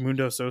I think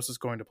Edmundo Sosa is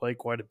going to play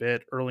quite a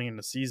bit early in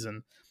the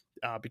season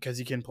because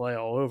he can play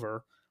all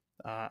over.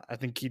 I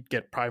think he'd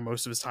get probably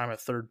most of his time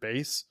at third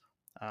base.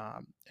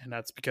 And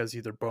that's because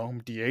either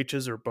Bohm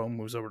DHs or Bohm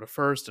moves over to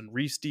first and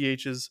Reese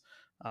DHs.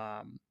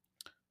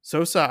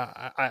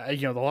 Sosa,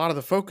 a lot of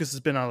the focus has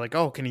been on like,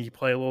 oh, can he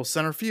play a little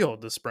center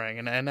field this spring?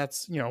 And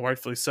that's,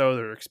 rightfully so.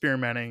 They're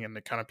experimenting and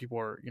the kind of people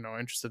are,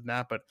 interested in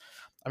that. But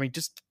I mean,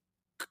 just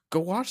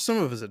go watch some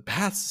of his at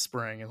bats this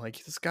spring. And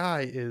like, this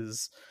guy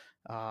is,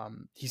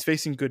 he's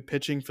facing good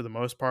pitching for the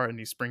most part in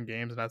these spring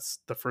games. And that's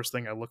the first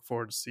thing I look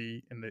forward to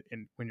see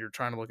in when you're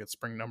trying to look at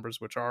spring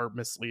numbers, which are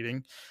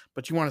misleading,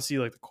 but you want to see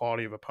like the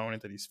quality of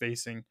opponent that he's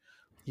facing.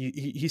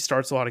 He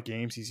starts a lot of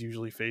games. He's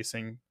usually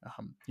facing,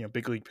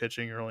 big league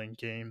pitching early in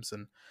games.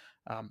 And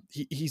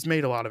he's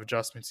made a lot of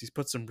adjustments. He's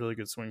put some really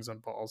good swings on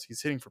balls.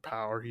 He's hitting for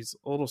power. He's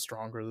a little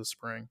stronger this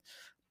spring.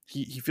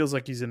 He feels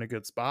like he's in a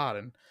good spot.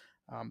 And,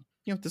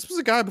 this was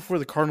a guy before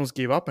the Cardinals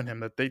gave up on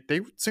him that they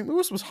St.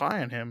 Louis was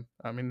high on him.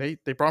 I mean,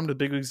 they brought him to the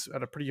big leagues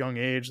at a pretty young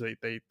age.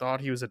 They thought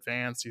he was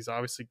advanced. He's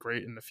obviously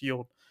great in the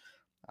field.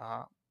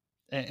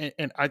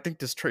 And I think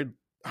this trade,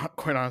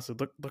 quite honestly,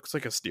 looks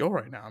like a steal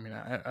right now. I mean,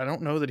 I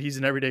don't know that he's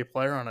an everyday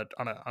player on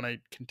a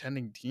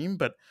contending team,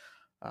 but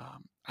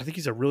I think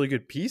he's a really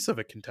good piece of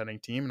a contending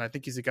team. And I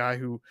think he's a guy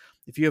who,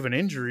 if you have an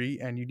injury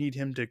and you need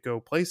him to go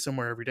play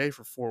somewhere every day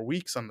for 4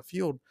 weeks on the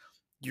field,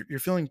 you're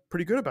feeling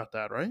pretty good about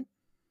that, right?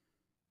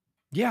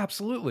 Yeah,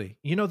 absolutely.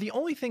 The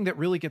only thing that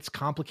really gets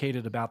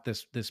complicated about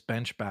this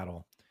bench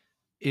battle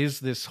is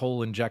this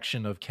whole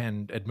injection of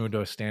can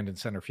Edmundo stand in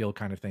center field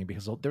kind of thing,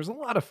 because there's a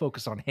lot of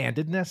focus on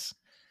handedness.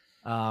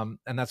 And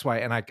that's why,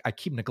 and I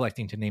keep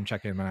neglecting to name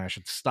check him, and I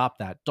should stop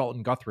that.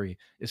 Dalton Guthrie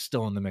is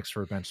still in the mix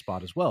for a bench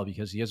spot as well,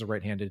 because he is a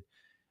right-handed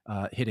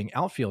hitting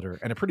outfielder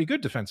and a pretty good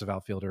defensive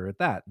outfielder at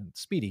that, and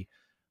speedy.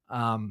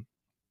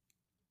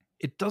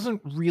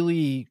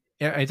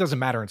 It doesn't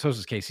matter in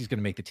Sosa's case. He's going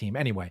to make the team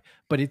anyway,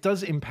 but it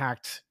does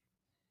impact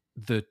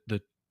the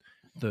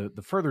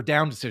further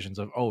down decisions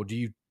of, oh, do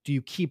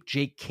you keep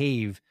Jake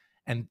Cave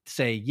and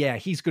say, yeah,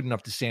 he's good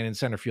enough to stand in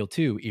center field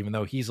too, even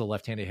though he's a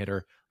left-handed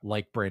hitter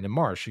like Brandon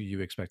Marsh, who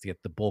you expect to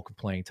get the bulk of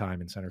playing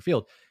time in center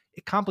field.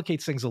 It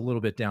complicates things a little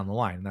bit down the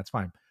line, and that's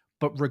fine.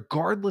 But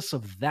regardless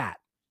of that,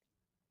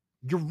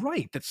 you're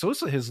right that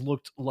Sosa has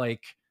looked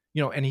like,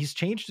 and he's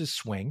changed his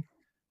swing.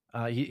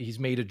 He's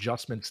made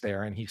adjustments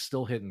there, and he's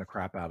still hitting the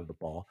crap out of the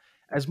ball.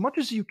 As much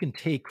as you can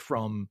take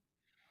from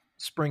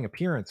spring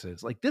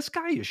appearances, like, this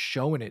guy is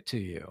showing it to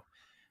you.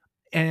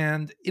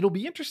 And it'll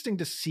be interesting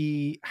to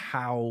see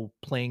how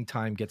playing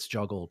time gets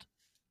juggled.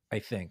 I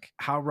think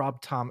how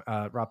Rob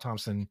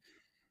Thompson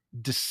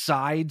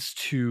decides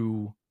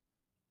to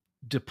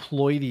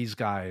deploy these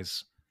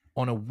guys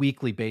on a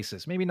weekly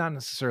basis, maybe not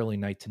necessarily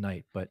night to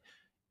night, but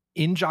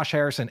in Josh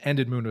Harrison and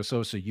Edmundo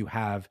Sosa, you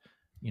have,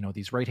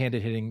 these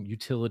right-handed hitting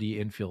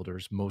utility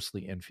infielders,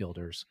 mostly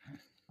infielders,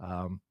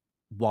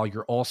 while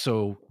you're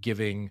also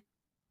giving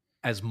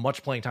as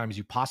much playing time as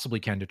you possibly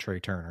can to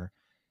Trey Turner.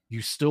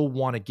 You still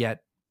want to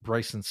get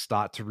Bryson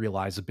Stott to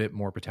realize a bit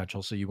more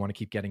potential, so you want to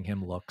keep getting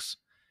him looks.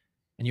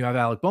 And you have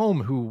Alec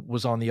Bohm, who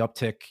was on the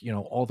uptick,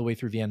 all the way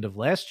through the end of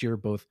last year,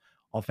 both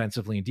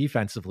offensively and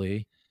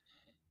defensively.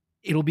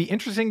 It'll be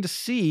interesting to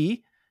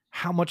see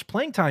how much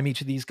playing time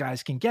each of these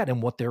guys can get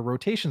and what their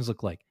rotations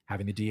look like.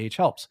 Having the DH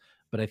helps,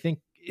 but I think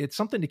it's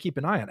something to keep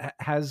an eye on.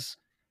 Has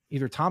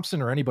either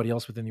Thompson or anybody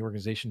else within the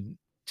organization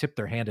tipped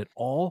their hand at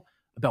all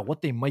about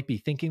what they might be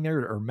thinking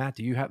there? Or Matt,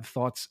 do you have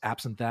thoughts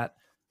absent that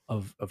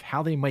of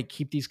how they might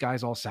keep these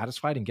guys all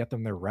satisfied and get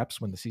them their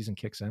reps when the season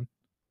kicks in?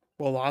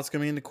 Well, a lot's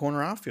going to be in the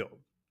corner outfield,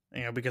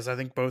 because I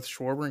think both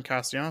Schwarber and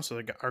Castellanos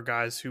are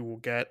guys who will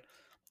get,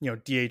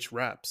 DH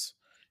reps.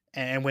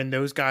 And when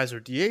those guys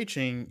are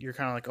DHing, you're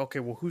kind of like, okay,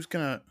 well, who's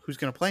gonna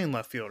play in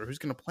left field or who's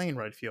gonna play in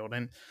right field?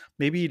 And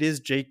maybe it is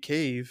Jake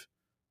Cave,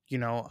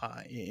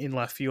 in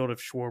left field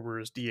if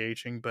Schwarber is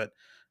DHing. But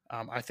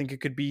I think it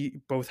could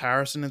be both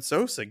Harrison and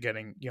Sosa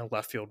getting,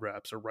 left field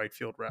reps or right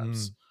field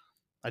reps.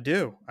 I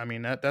do. I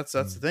mean, that's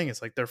the thing.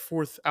 It's like their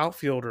fourth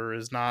outfielder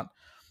is not,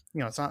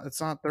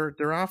 it's not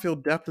their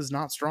outfield depth is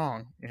not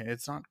strong.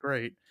 It's not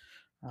great.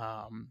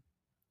 Um,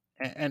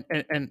 and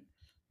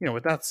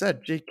with that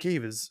said, Jake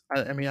Cave is.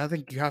 I mean, I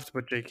think you have to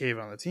put Jake Cave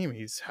on the team.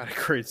 He's had a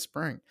great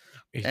spring,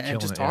 He's and killing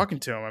just it. Yeah. talking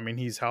to him, I mean,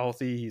 he's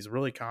healthy. He's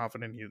really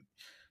confident. He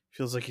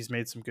feels like he's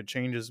made some good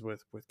changes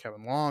with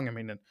Kevin Long. I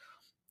mean, and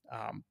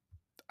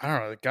I don't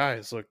know. The guy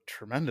has looked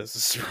tremendous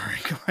this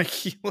spring. Like,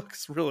 he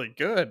looks really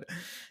good,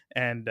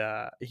 and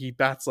he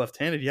bats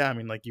left-handed. Yeah, I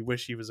mean, like, you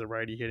wish he was a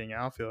righty hitting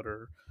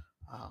outfielder,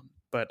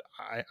 but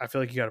I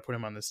feel like you got to put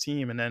him on this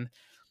team. And then,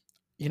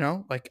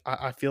 like,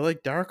 I feel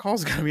like Derek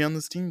Hall's going to be on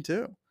this team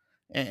too,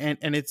 and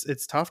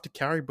it's tough to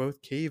carry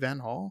both Cave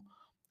and Hall.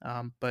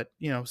 But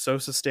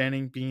Sosa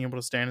being able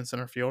to stand in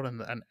center field,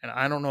 and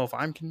I don't know if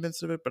I'm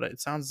convinced of it, but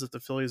it sounds as if the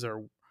Phillies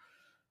are.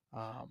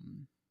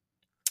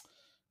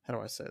 How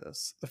do I say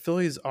this? The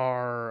Phillies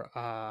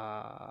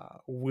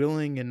are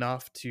willing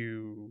enough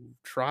to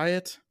try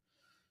it,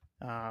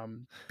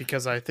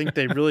 because I think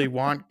they really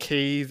want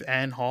Cave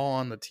and Hall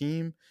on the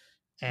team,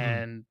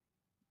 and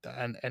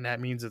that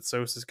means that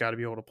Sosa's got to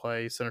be able to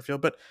play center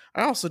field. But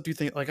I also do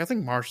think, like, I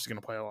think Marsh is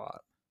going to play a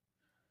lot.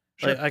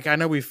 Sure. Like, I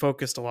know we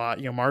focused a lot.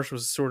 Marsh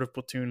was sort of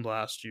platooned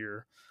last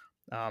year.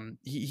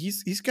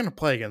 He's going to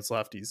play against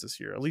lefties this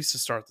year, at least to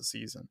start the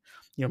season.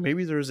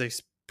 Maybe there's a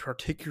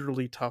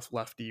particularly tough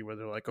lefty where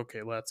they're like,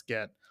 okay, let's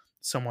get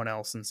someone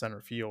else in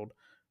center field.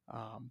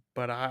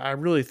 But I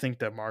really think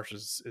that Marsh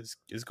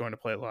is going to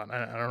play a lot.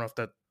 I don't know if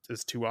that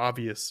is too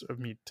obvious of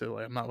me to,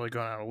 like, I'm not really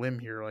going out on a limb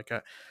here. Like,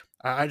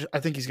 I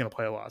think he's going to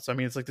play a lot. So, I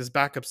mean, it's like this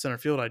backup center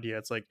field idea.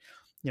 It's like,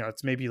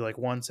 it's maybe like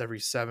once every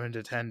 7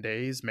 to 10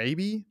 days,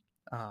 maybe.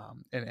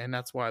 And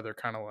that's why they're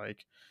kind of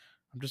like,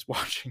 I'm just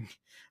watching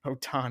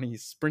Ohtani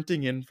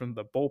sprinting in from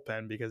the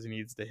bullpen because he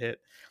needs to hit.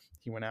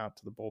 He went out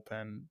to the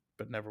bullpen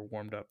but never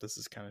warmed up. This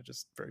is kind of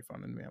just very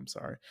fun to me. I'm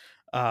sorry.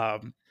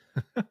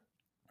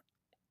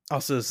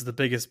 Also, this is the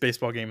biggest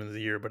baseball game of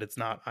the year, but it's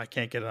not. I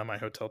can't get it on my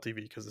hotel TV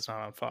because it's not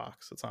on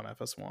Fox. It's on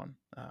FS1,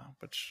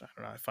 which I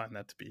don't know. I find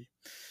that to be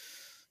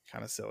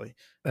kind of silly.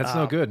 That's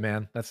no good,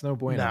 man. That's no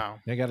bueno. No,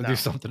 you got to do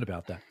something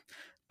about that.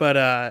 But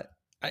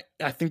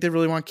I think they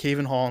really want Cave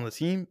and Hall on the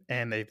team,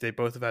 and they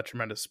both have had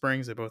tremendous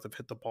springs. They both have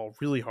hit the ball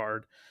really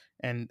hard,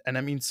 and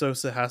that means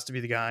Sosa has to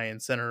be the guy in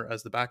center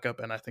as the backup.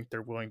 And I think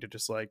they're willing to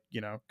just, like,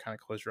 kind of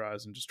close your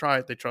eyes and just try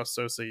it. They trust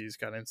Sosa. He's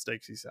got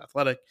instincts. He's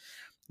athletic.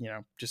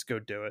 Just go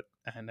do it.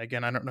 And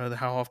again, I don't know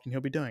how often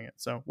he'll be doing it.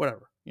 So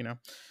whatever,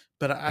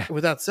 But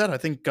with that said, I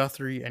think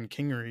Guthrie and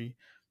Kingery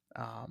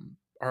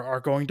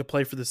are going to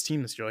play for this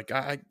team this year.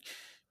 Like,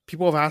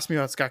 people have asked me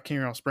about Scott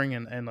Kingery all spring,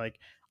 and like,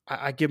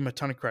 I give him a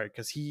ton of credit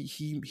because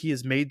he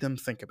has made them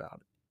think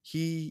about it.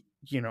 He,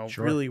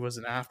 Sure. really was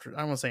I don't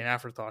want to say an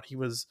afterthought. He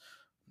was,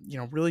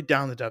 really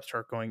down the depth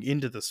chart going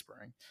into the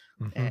spring,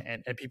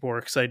 and people were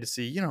excited to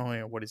see,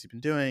 what has he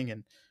been doing.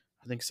 And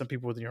I think some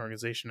people within the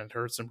organization had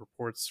heard some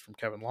reports from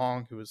Kevin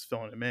Long, who was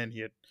filling him in. He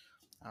had,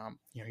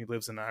 he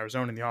lives in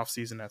Arizona in the off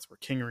season. That's where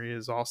Kingery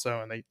is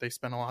also, and they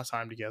spend a lot of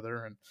time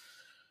together. And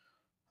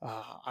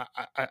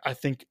I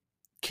think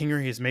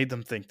Kingery has made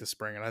them think this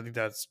spring, and I think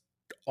that's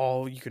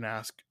all you can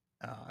ask.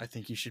 I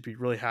think he should be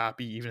really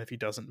happy, even if he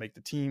doesn't make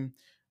the team,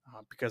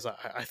 because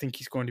I think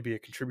he's going to be a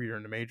contributor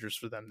in the majors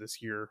for them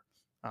this year,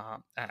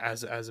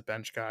 as a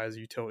bench guy, as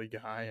a utility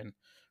guy. And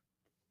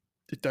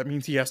if that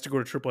means he has to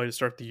go to AAA to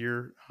start the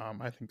year,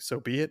 I think so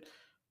be it.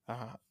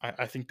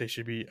 I think they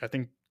should be. I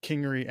think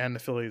Kingery and the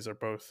Phillies are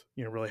both,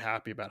 really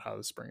happy about how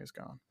the spring has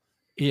gone.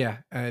 Yeah,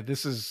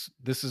 this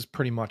is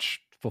pretty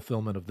much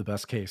fulfillment of the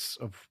best case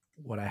of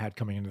what I had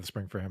coming into the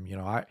spring for him.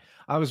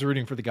 I was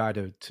rooting for the guy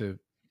to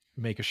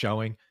make a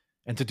showing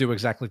and to do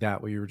exactly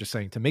that, what you were just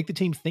saying, to make the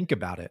team think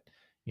about it.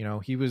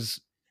 He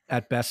was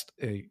at best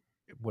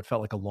what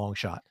felt like a long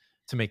shot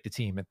to make the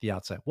team at the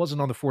outset. Wasn't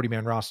on the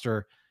 40-man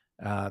roster.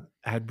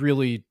 Had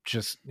really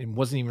just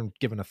wasn't even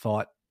given a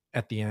thought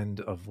at the end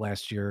of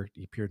last year.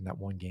 He appeared in that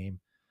one game,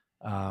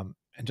 and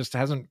just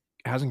hasn't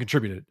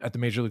contributed at the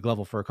major league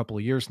level for a couple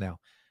of years now.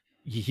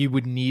 He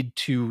would need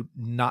to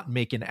not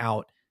make an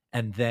out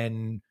and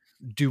then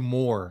do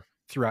more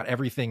throughout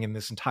everything in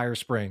this entire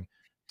spring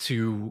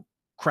to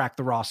crack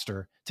the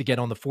roster, to get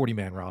on the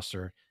 40-man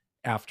roster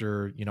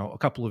after, a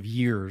couple of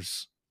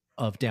years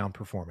of down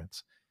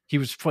performance. He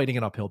was fighting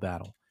an uphill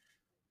battle.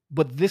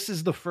 But this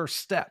is the first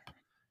step.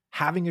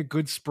 Having a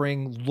good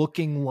spring,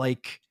 looking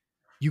like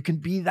you can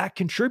be that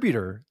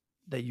contributor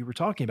that you were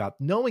talking about,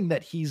 knowing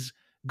that he's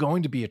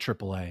going to be a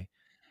AAA,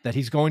 that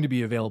he's going to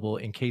be available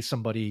in case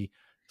somebody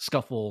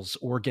scuffles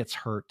or gets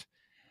hurt.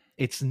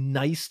 It's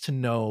nice to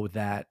know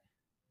that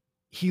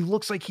he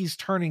looks like he's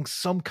turning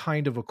some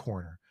kind of a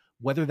corner.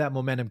 Whether that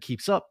momentum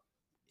keeps up,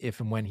 if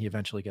and when he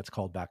eventually gets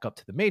called back up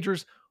to the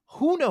majors,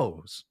 who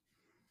knows?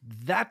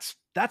 That's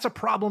a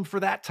problem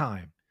for that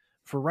time.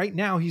 For right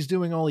now, he's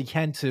doing all he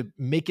can to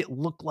make it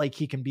look like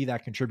he can be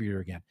that contributor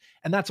again.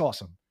 And that's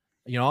awesome.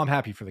 I'm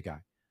happy for the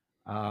guy.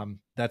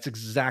 That's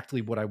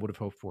exactly what I would have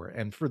hoped for.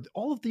 And for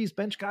all of these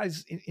bench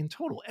guys in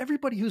total,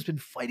 everybody who's been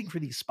fighting for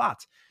these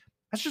spots,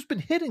 has just been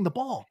hitting the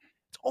ball.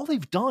 It's all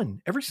they've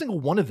done. Every single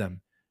one of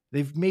them.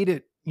 They've made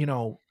it,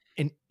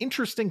 an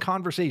interesting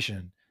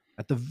conversation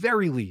at the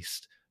very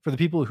least for the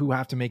people who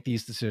have to make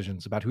these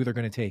decisions about who they're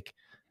going to take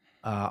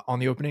on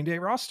the opening day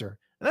roster.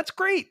 And that's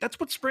great. That's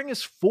what spring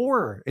is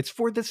for. It's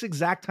for this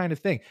exact kind of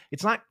thing.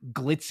 It's not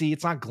glitzy.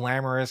 It's not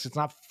glamorous. It's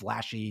not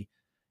flashy.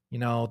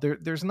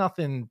 There's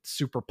nothing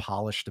super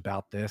polished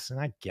about this. And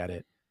I get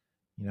it.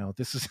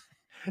 This is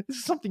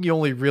something you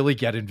only really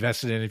get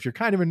invested in if you're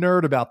kind of a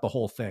nerd about the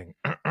whole thing.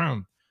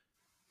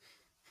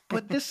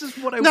 But this is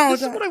what I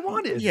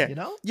wanted.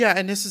 Yeah. Yeah.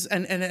 And this is,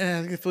 and I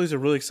think the Phillies are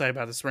really excited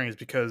about the spring is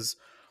because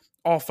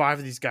all 5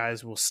 of these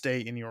guys will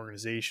stay in the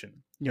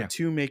organization,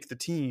 2 make the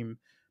team,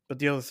 but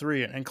the other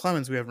 3 and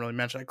Clemens, we haven't really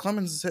mentioned.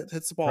 Clemens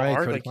hits the ball hard.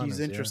 Cody like Clemens,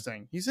 he's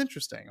interesting. Yeah. He's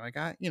interesting. Like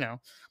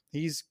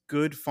he's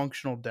good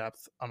functional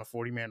depth on a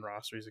 40-man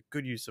roster. He's a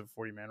good use of a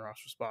 40-man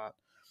roster spot.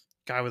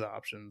 Guy with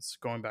options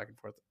going back and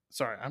forth.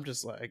 Sorry. I'm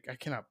just like, I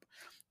cannot.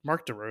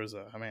 Mark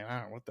DeRosa. I mean, I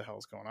don't know what the hell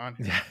is going on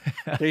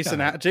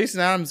here. Jason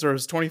Adams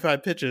throws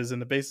 25 pitches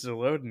and the bases are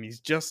loaded and he's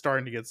just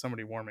starting to get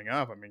somebody warming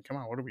up. I mean, come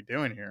on, what are we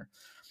doing here?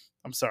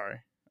 I'm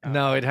sorry.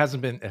 No, it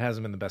hasn't been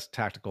the best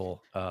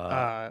tactical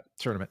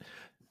tournament.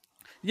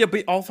 Yeah,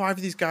 but all 5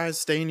 of these guys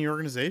stay in the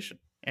organization.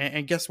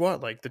 And guess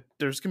what? Like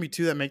there's going to be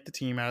 2 that make the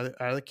team out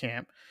of the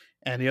camp,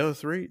 and the other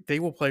 3, they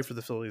will play for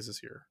the Phillies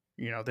this year.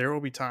 There will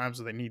be times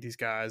where they need these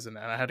guys, and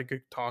I had a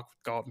good talk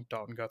with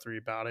Dalton Guthrie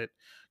about it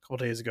a couple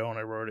days ago, and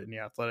I wrote it in the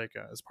Athletic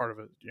as part of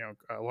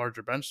a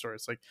larger bench story.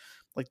 It's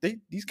like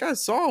these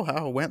guys saw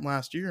how it went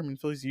last year. I mean,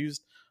 Phillies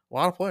used a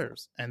lot of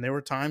players, and there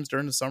were times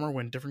during the summer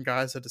when different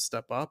guys had to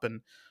step up,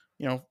 and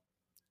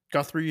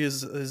Guthrie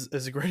is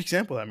a great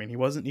example. I mean, he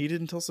wasn't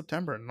needed until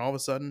September, and all of a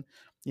sudden,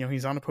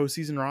 he's on a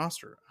postseason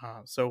roster.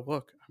 So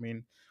look, I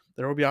mean,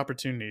 there will be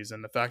opportunities,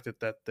 and the fact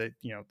that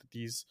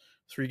these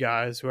 3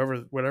 guys,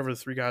 whatever the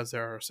 3 guys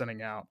there are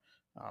sending out,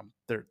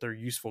 they're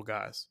useful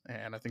guys,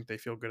 and I think they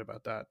feel good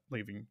about that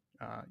leaving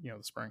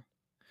the spring.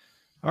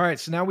 All right,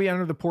 so now we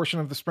enter the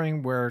portion of the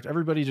spring where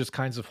everybody just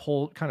kind of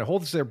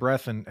holds their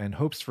breath and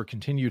hopes for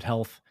continued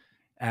health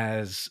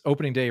as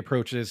opening day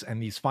approaches,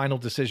 and these final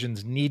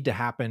decisions need to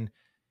happen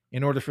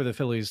in order for the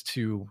Phillies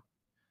to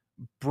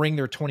bring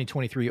their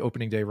 2023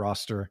 opening day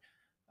roster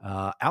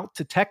out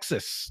to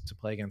Texas to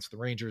play against the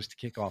Rangers to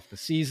kick off the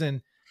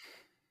season.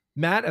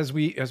 Matt, as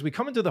we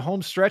come into the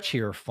home stretch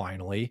here,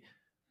 finally,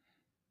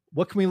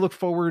 what can we look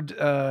forward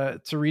to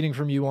reading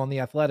from you on The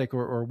Athletic,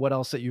 or what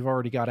else that you've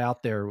already got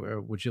out there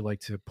would you like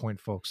to point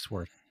folks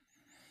toward?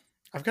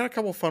 I've got a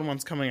couple fun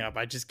ones coming up.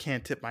 I just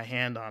can't tip my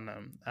hand on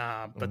them.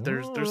 But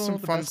there's some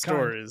fun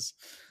stories.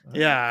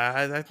 Yeah,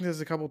 I think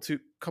there's a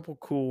couple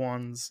cool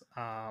ones.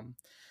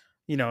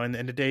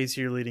 In the days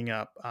here leading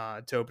up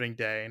to opening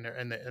day,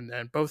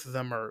 and both of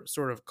them are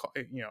sort of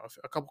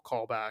a couple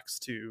callbacks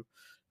to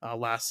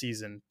last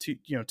season,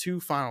 two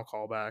final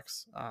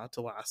callbacks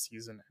to last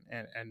season,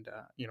 and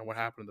what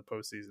happened in the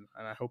postseason.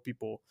 And I hope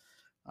people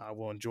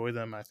will enjoy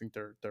them. I think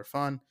they're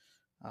fun.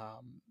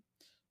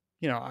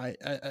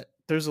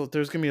 There's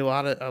gonna be a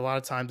lot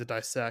of time to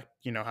dissect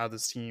how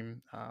this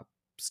team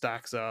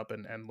stacks up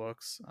and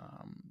looks,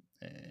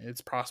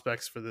 its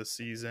prospects for this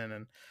season,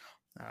 and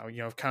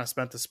I've kind of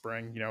spent the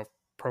spring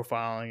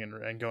profiling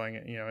and going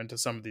into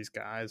some of these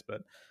guys,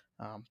 but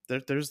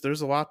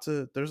there's a lot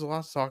to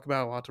talk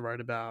about, a lot to write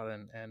about,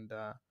 and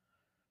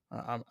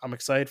I'm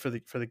excited for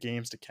the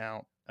games to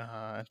count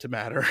to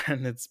matter.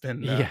 And it's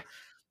been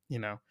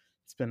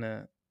it's been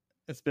an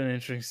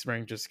interesting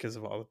spring just because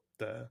of all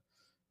the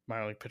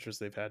minor league pitchers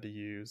they've had to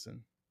use, and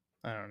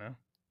I don't know,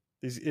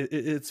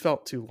 it's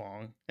felt too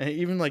long. And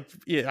even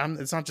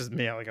it's not just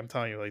me, I'm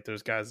telling you,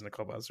 there's guys in the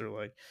clubhouse who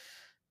are like,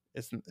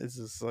 is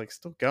this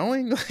still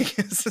going?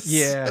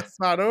 It's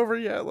not over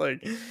yet.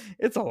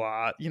 It's a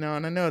lot, and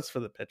I know it's for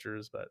the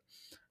pitchers, but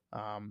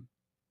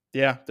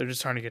they're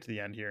just trying to get to the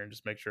end here and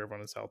just make sure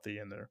everyone is healthy,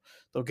 and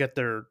they'll get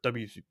their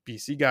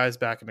WBC guys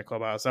back in the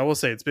clubhouse. And I will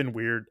say it's been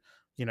weird,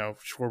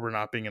 Schwarber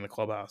not being in the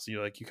clubhouse.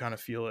 You kind of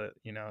feel it,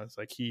 it's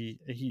like he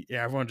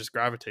everyone just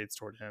gravitates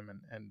toward him,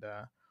 and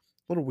a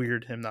little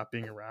weird him not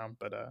being around,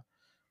 but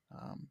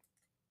I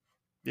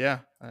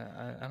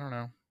don't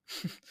know.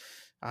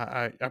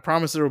 I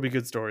promise there will be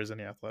good stories in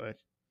The Athletic.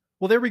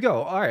 Well, there we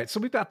go. All right, so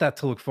we've got that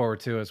to look forward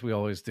to, as we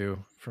always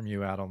do, from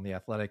you out on The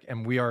Athletic,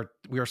 and we are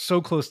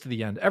so close to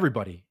the end.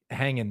 Everybody,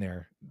 hang in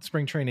there.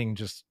 Spring training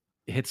just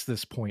hits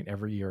this point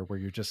every year where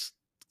you're just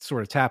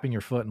sort of tapping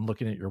your foot and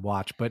looking at your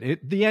watch, but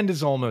the end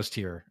is almost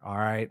here. All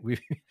right,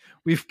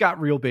 we've got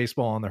real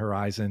baseball on the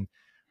horizon.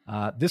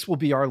 This will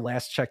be our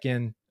last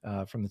check-in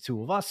from the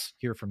two of us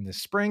here from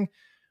this spring.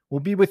 We'll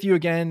be with you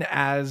again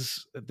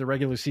as the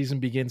regular season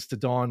begins to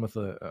dawn with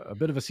a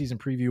bit of a season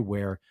preview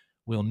where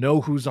we'll know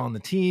who's on the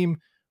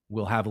team.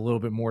 We'll have a little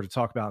bit more to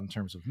talk about in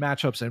terms of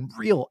matchups and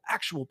real,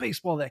 actual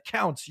baseball that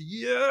counts.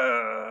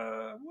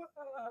 Yeah.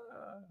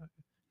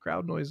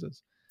 Crowd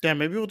noises. Yeah,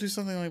 maybe we'll do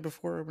something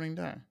before opening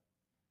day.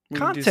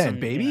 content,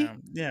 baby.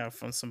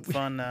 Some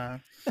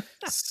fun,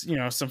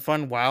 some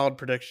fun wild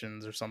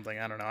predictions or something.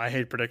 I don't know. I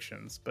hate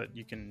predictions, but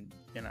you can,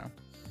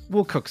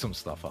 We'll cook some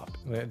stuff up.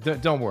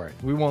 Don't worry.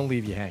 We won't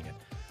leave you hanging.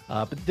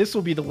 But this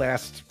will be the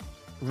last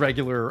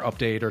regular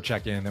update or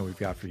check-in that we've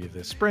got for you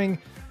this spring.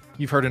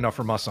 You've heard enough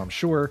from us, I'm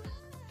sure.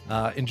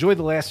 Enjoy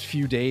the last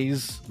few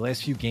days, the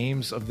last few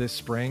games of this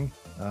spring.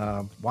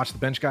 Watch the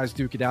bench guys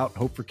duke it out.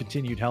 Hope for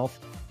continued health.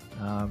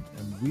 And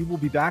we will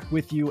be back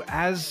with you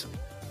as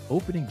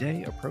opening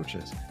day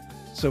approaches.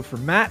 So for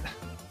Matt,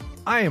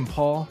 I am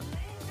Paul.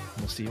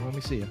 We'll see you when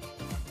we see you.